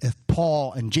stuff. If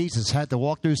Paul and Jesus had to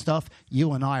walk through stuff,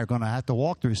 you and I are going to have to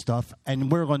walk through stuff.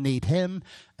 And we're going to need him,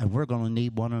 and we're going to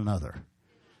need one another.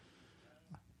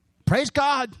 Praise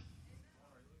God.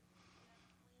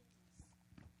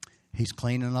 He's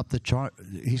cleaning up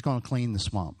he's going to clean the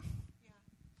swamp.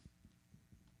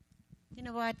 You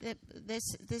know what?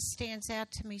 This stands out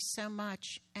to me so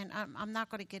much, and I'm not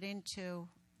going to get into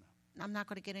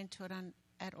it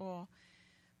at all.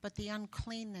 But the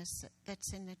uncleanness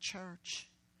that's in the church,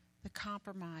 the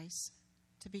compromise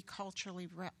to be culturally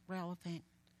relevant,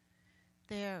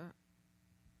 their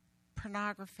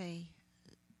pornography,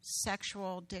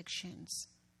 sexual addictions,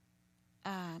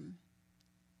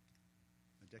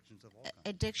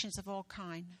 addictions of all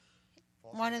kind.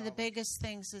 One of the biggest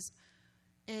things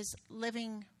is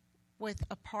living with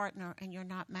a partner and you're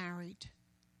not married.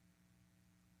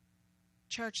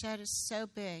 Church, that is so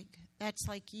big. That's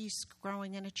like yeast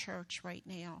growing in a church right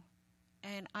now.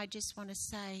 And I just want to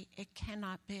say it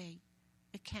cannot be.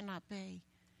 It cannot be.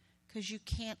 Because you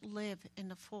can't live in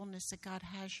the fullness that God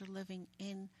has you living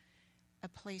in a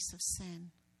place of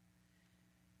sin.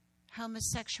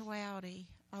 Homosexuality,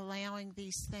 allowing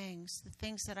these things, the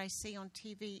things that I see on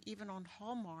TV, even on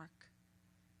Hallmark,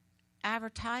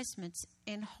 advertisements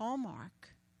in Hallmark.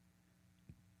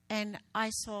 And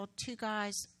I saw two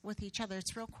guys with each other.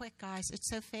 It's real quick, guys. It's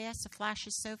so fast. The flash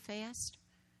is so fast.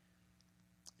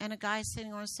 And a guy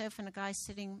sitting on a sofa and a guy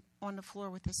sitting on the floor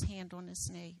with his hand on his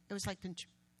knee. It was like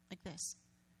this.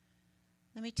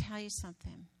 Let me tell you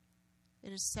something.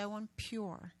 It is so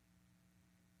impure.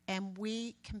 And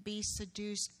we can be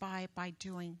seduced by it by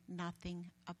doing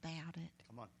nothing about it.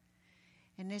 Come on.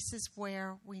 And this is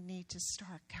where we need to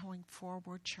start going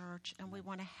forward, church. And we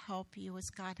want to help you as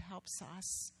God helps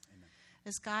us. Amen.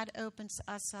 As God opens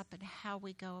us up and how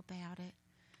we go about it.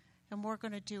 And we're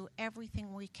going to do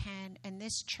everything we can. And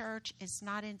this church is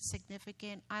not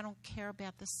insignificant. I don't care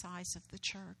about the size of the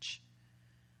church.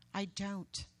 I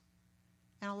don't.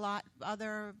 And a lot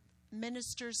other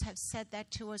ministers have said that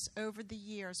to us over the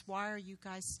years. Why are you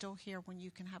guys still here when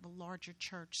you can have a larger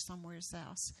church somewhere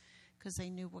else? Because they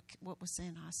knew what was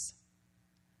in us.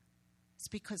 It's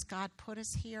because God put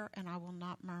us here, and I will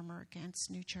not murmur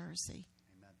against New Jersey.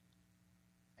 Amen.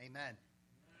 Amen.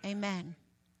 Amen.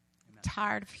 Amen.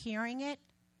 Tired of hearing it?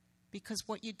 Because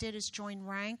what you did is join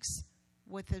ranks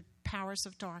with the powers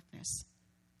of darkness.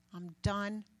 I'm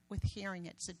done with hearing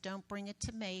it. So don't bring it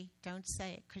to me. Don't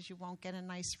say it, because you won't get a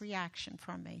nice reaction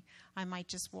from me. I might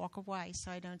just walk away so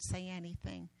I don't say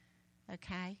anything.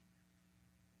 Okay?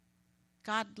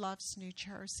 God loves New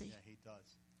Jersey. Yeah, he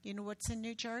does. You know what's in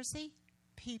New Jersey?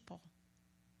 People.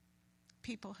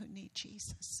 People who need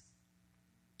Jesus.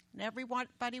 And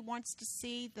everybody wants to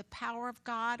see the power of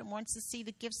God and wants to see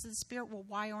the gifts of the Spirit. Well,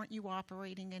 why aren't you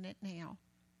operating in it now?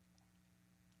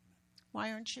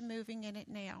 Why aren't you moving in it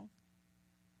now?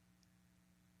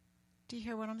 Do you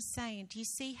hear what I'm saying? Do you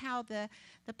see how the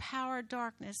power of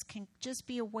darkness can just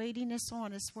be a weightiness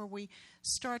on us where we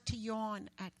start to yawn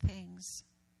at things?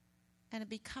 And it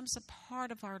becomes a part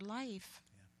of our life.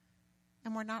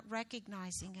 And we're not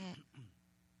recognizing it.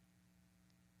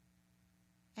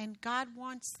 And God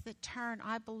wants the turn,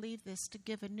 I believe this, to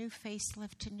give a new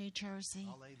facelift to New Jersey.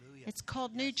 Hallelujah. It's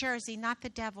called New Jersey, not the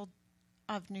devil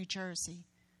of New Jersey.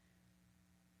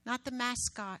 Not the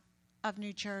mascot of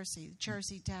New Jersey, the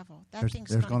Jersey Devil. There's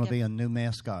going to be a new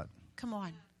mascot. Come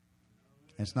on.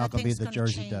 It's not going to be the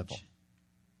Jersey change. Devil.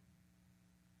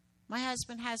 My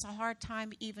husband has a hard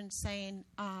time even saying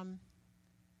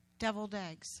deviled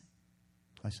eggs.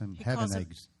 I say heaven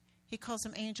eggs. He calls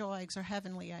them angel eggs or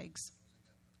heavenly eggs.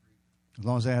 As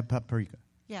long as they have paprika.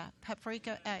 Yeah,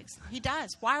 paprika eggs. He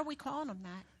does. Why are we calling them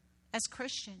that? As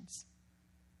Christians,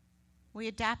 we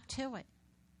adapt to it.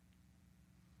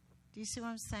 Do you see what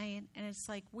I'm saying? And it's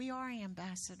like we are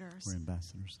ambassadors. We're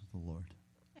ambassadors of the Lord.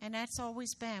 And that's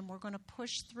always been. We're going to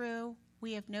push through.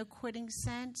 We have no quitting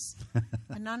sense.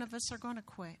 And none of us are going to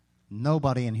quit.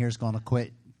 Nobody in here is going to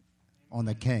quit on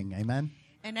the King. Amen?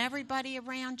 And everybody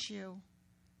around you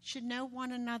should know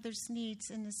one another's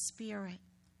needs in the Spirit.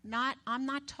 I'm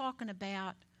not talking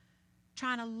about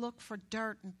trying to look for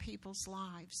dirt in people's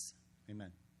lives.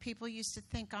 Amen. People used to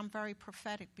think I'm very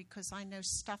prophetic because I know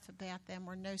stuff about them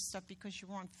or know stuff because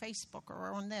you're on Facebook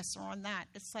or on this or on that.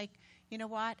 It's like, you know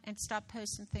what? And stop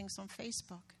posting things on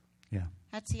Facebook. Yeah.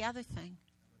 That's the other thing.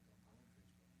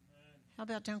 How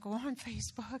about don't go on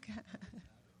Facebook?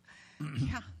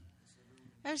 Yeah.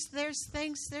 There's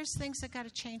things that got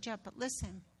to change up. But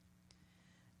listen,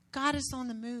 God is on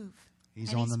the move.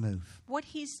 He's on the move. What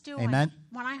he's doing. Amen.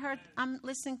 When I'm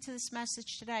listening to this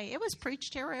message today, it was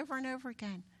preached here over and over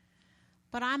again.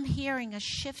 But I'm hearing a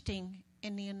shifting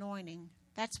in the anointing.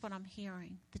 That's what I'm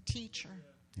hearing. The teacher,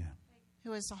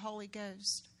 who is the Holy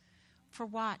Ghost. For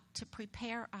what? To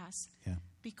prepare us. Yeah.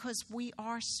 Because we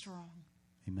are strong.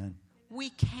 Amen.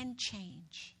 We can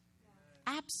change.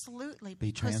 Absolutely.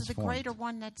 Because of the greater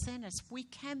one that's in us. We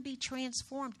can be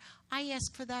transformed. I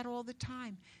ask for that all the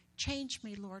time. Change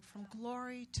me, Lord, from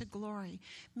glory to glory.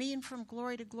 Meaning from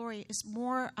glory to glory is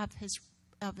more of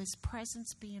his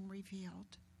presence being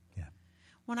revealed. Yeah.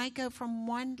 When I go from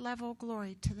one level of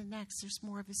glory to the next, there's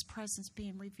more of his presence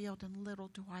being revealed, and little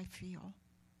do I feel.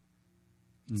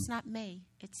 It's not me,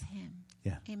 it's him.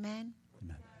 Yeah. Amen?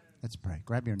 Amen. Let's pray.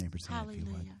 Grab your neighbor's hand if you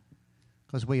would. Hallelujah.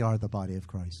 Because we are the body of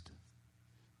Christ.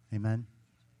 Amen.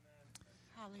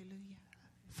 Hallelujah.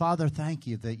 Father, thank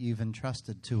you that you've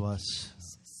entrusted to us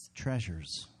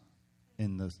treasures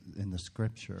in the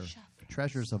Scripture,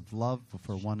 treasures of love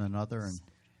for one another, and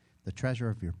the treasure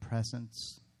of your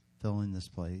presence filling this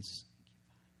place.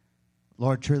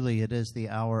 Lord, truly it is the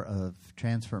hour of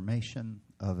transformation,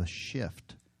 of a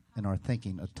shift in our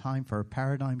thinking, a time for a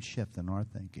paradigm shift in our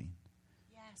thinking,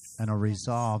 and a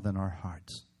resolve in our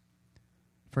hearts.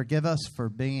 Forgive us for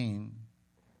being,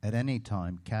 at any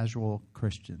time, casual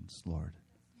Christians, Lord.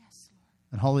 Yes,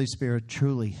 Lord. And Holy Spirit,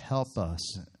 truly help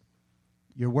us.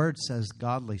 Your word says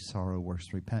godly sorrow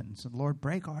works repentance. And Lord,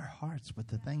 break our hearts with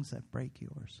the things that break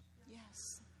yours.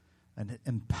 Yes. And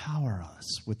empower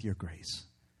us with your grace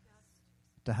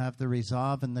to have the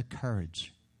resolve and the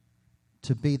courage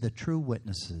to be the true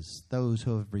witnesses, those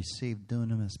who have received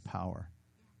dunamis power,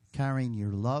 carrying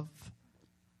your love,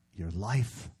 your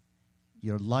life,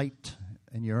 your light,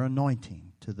 and your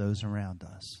anointing to those around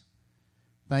us.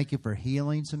 Thank you for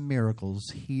healings and miracles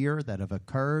here that have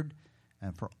occurred,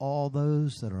 and for all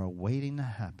those that are waiting to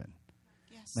happen.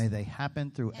 Yes. May they happen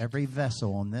through every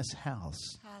vessel in this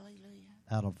house. Hallelujah.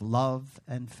 Out of love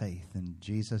and faith in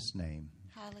Jesus' name.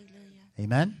 Hallelujah.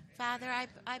 Amen. Father,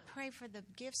 I pray for the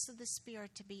gifts of the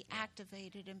Spirit to be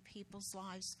activated in people's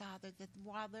lives, Father, that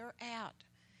while they're out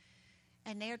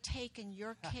and they're taking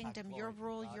your kingdom, your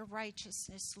rule, your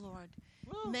righteousness, Lord,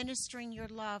 ministering your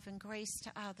love and grace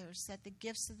to others, that the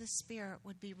gifts of the Spirit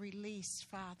would be released,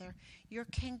 Father. Your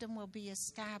kingdom will be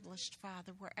established,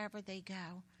 Father, wherever they go.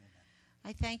 Amen.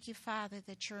 I thank you, Father,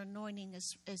 that your anointing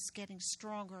is getting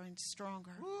stronger and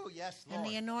stronger. Ooh, yes, Lord. And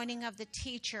the anointing of the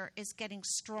teacher is getting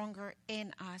stronger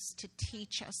in us to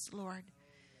teach us, Lord.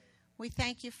 We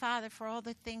thank you, Father, for all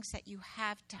the things that you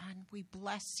have done. We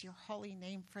bless your holy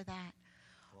name for that.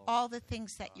 All the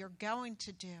things that you're going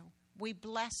to do, we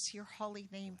bless your holy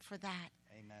name for that.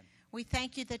 Amen. We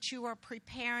thank you that you are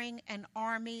preparing an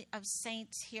army of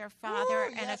saints here, Father, Ooh,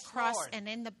 and yes, across Lord. and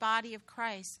in the body of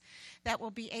Christ that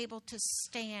will be able to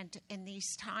stand in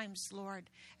these times, Lord,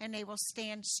 and they will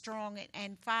stand strong.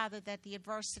 And Father, that the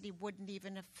adversity wouldn't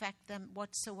even affect them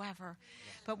whatsoever.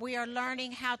 But we are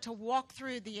learning how to walk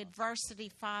through the adversity,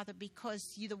 Father,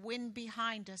 because the wind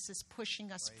behind us is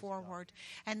pushing us forward,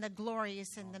 and the glory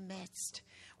is in the midst.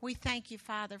 We thank you,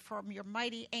 Father, for your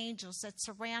mighty angels that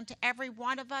surround every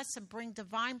one of us and bring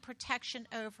divine protection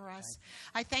over us.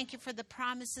 I thank you for the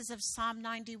promises of Psalm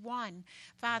 91,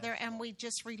 Father, and we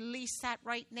just release that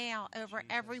right now over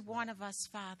every one of us,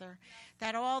 Father,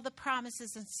 that all the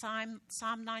promises in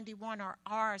Psalm 91 are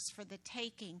ours for the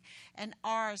taking and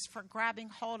ours for grabbing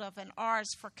hold of and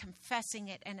ours for confessing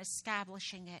it and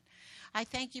establishing it. I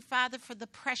thank you, Father, for the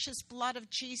precious blood of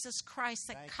Jesus Christ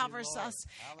that covers us,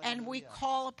 and we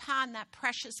call upon that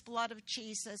precious blood of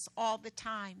Jesus all the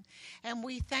time. And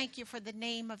we thank you for the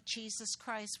name of Jesus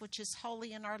Christ, which is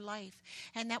holy in our life,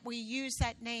 and that we use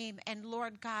that name, and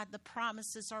Lord God, the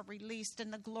promises are released,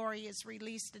 and the glory is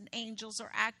released, and angels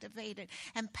are activated,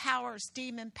 and powers,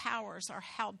 demon powers, are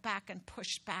held back and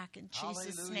pushed back in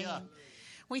Jesus' name.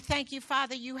 We thank you,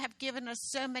 Father, you have given us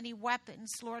so many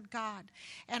weapons, Lord God,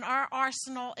 and our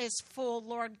arsenal is full,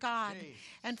 Lord God.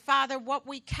 And Father, what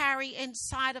we carry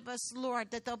inside of us,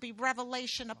 Lord, that there'll be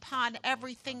revelation upon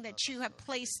everything that you have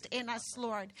placed in us,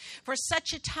 Lord. For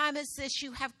such a time as this,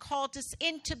 you have called us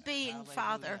into being,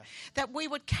 Father, that we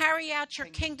would carry out your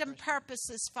kingdom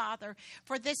purposes, Father,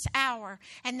 for this hour,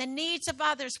 and the needs of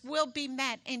others will be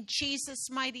met in Jesus'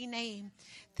 mighty name.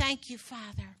 Thank you,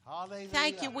 Father. Hallelujah.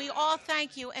 Thank you. We all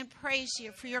thank you and praise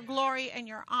you for your glory and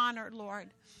your honor, Lord.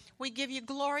 We give you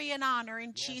glory and honor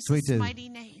in Jesus' mighty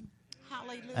name.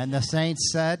 Hallelujah. And the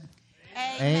saints said,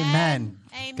 Amen.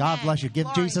 Amen. God bless you. Give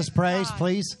Glory Jesus to praise, God.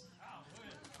 please.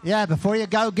 Yeah, before you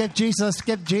go, give Jesus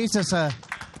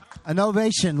an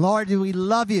ovation. Lord, we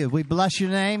love you. We bless your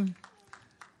name.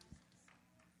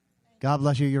 God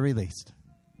bless you. You're released.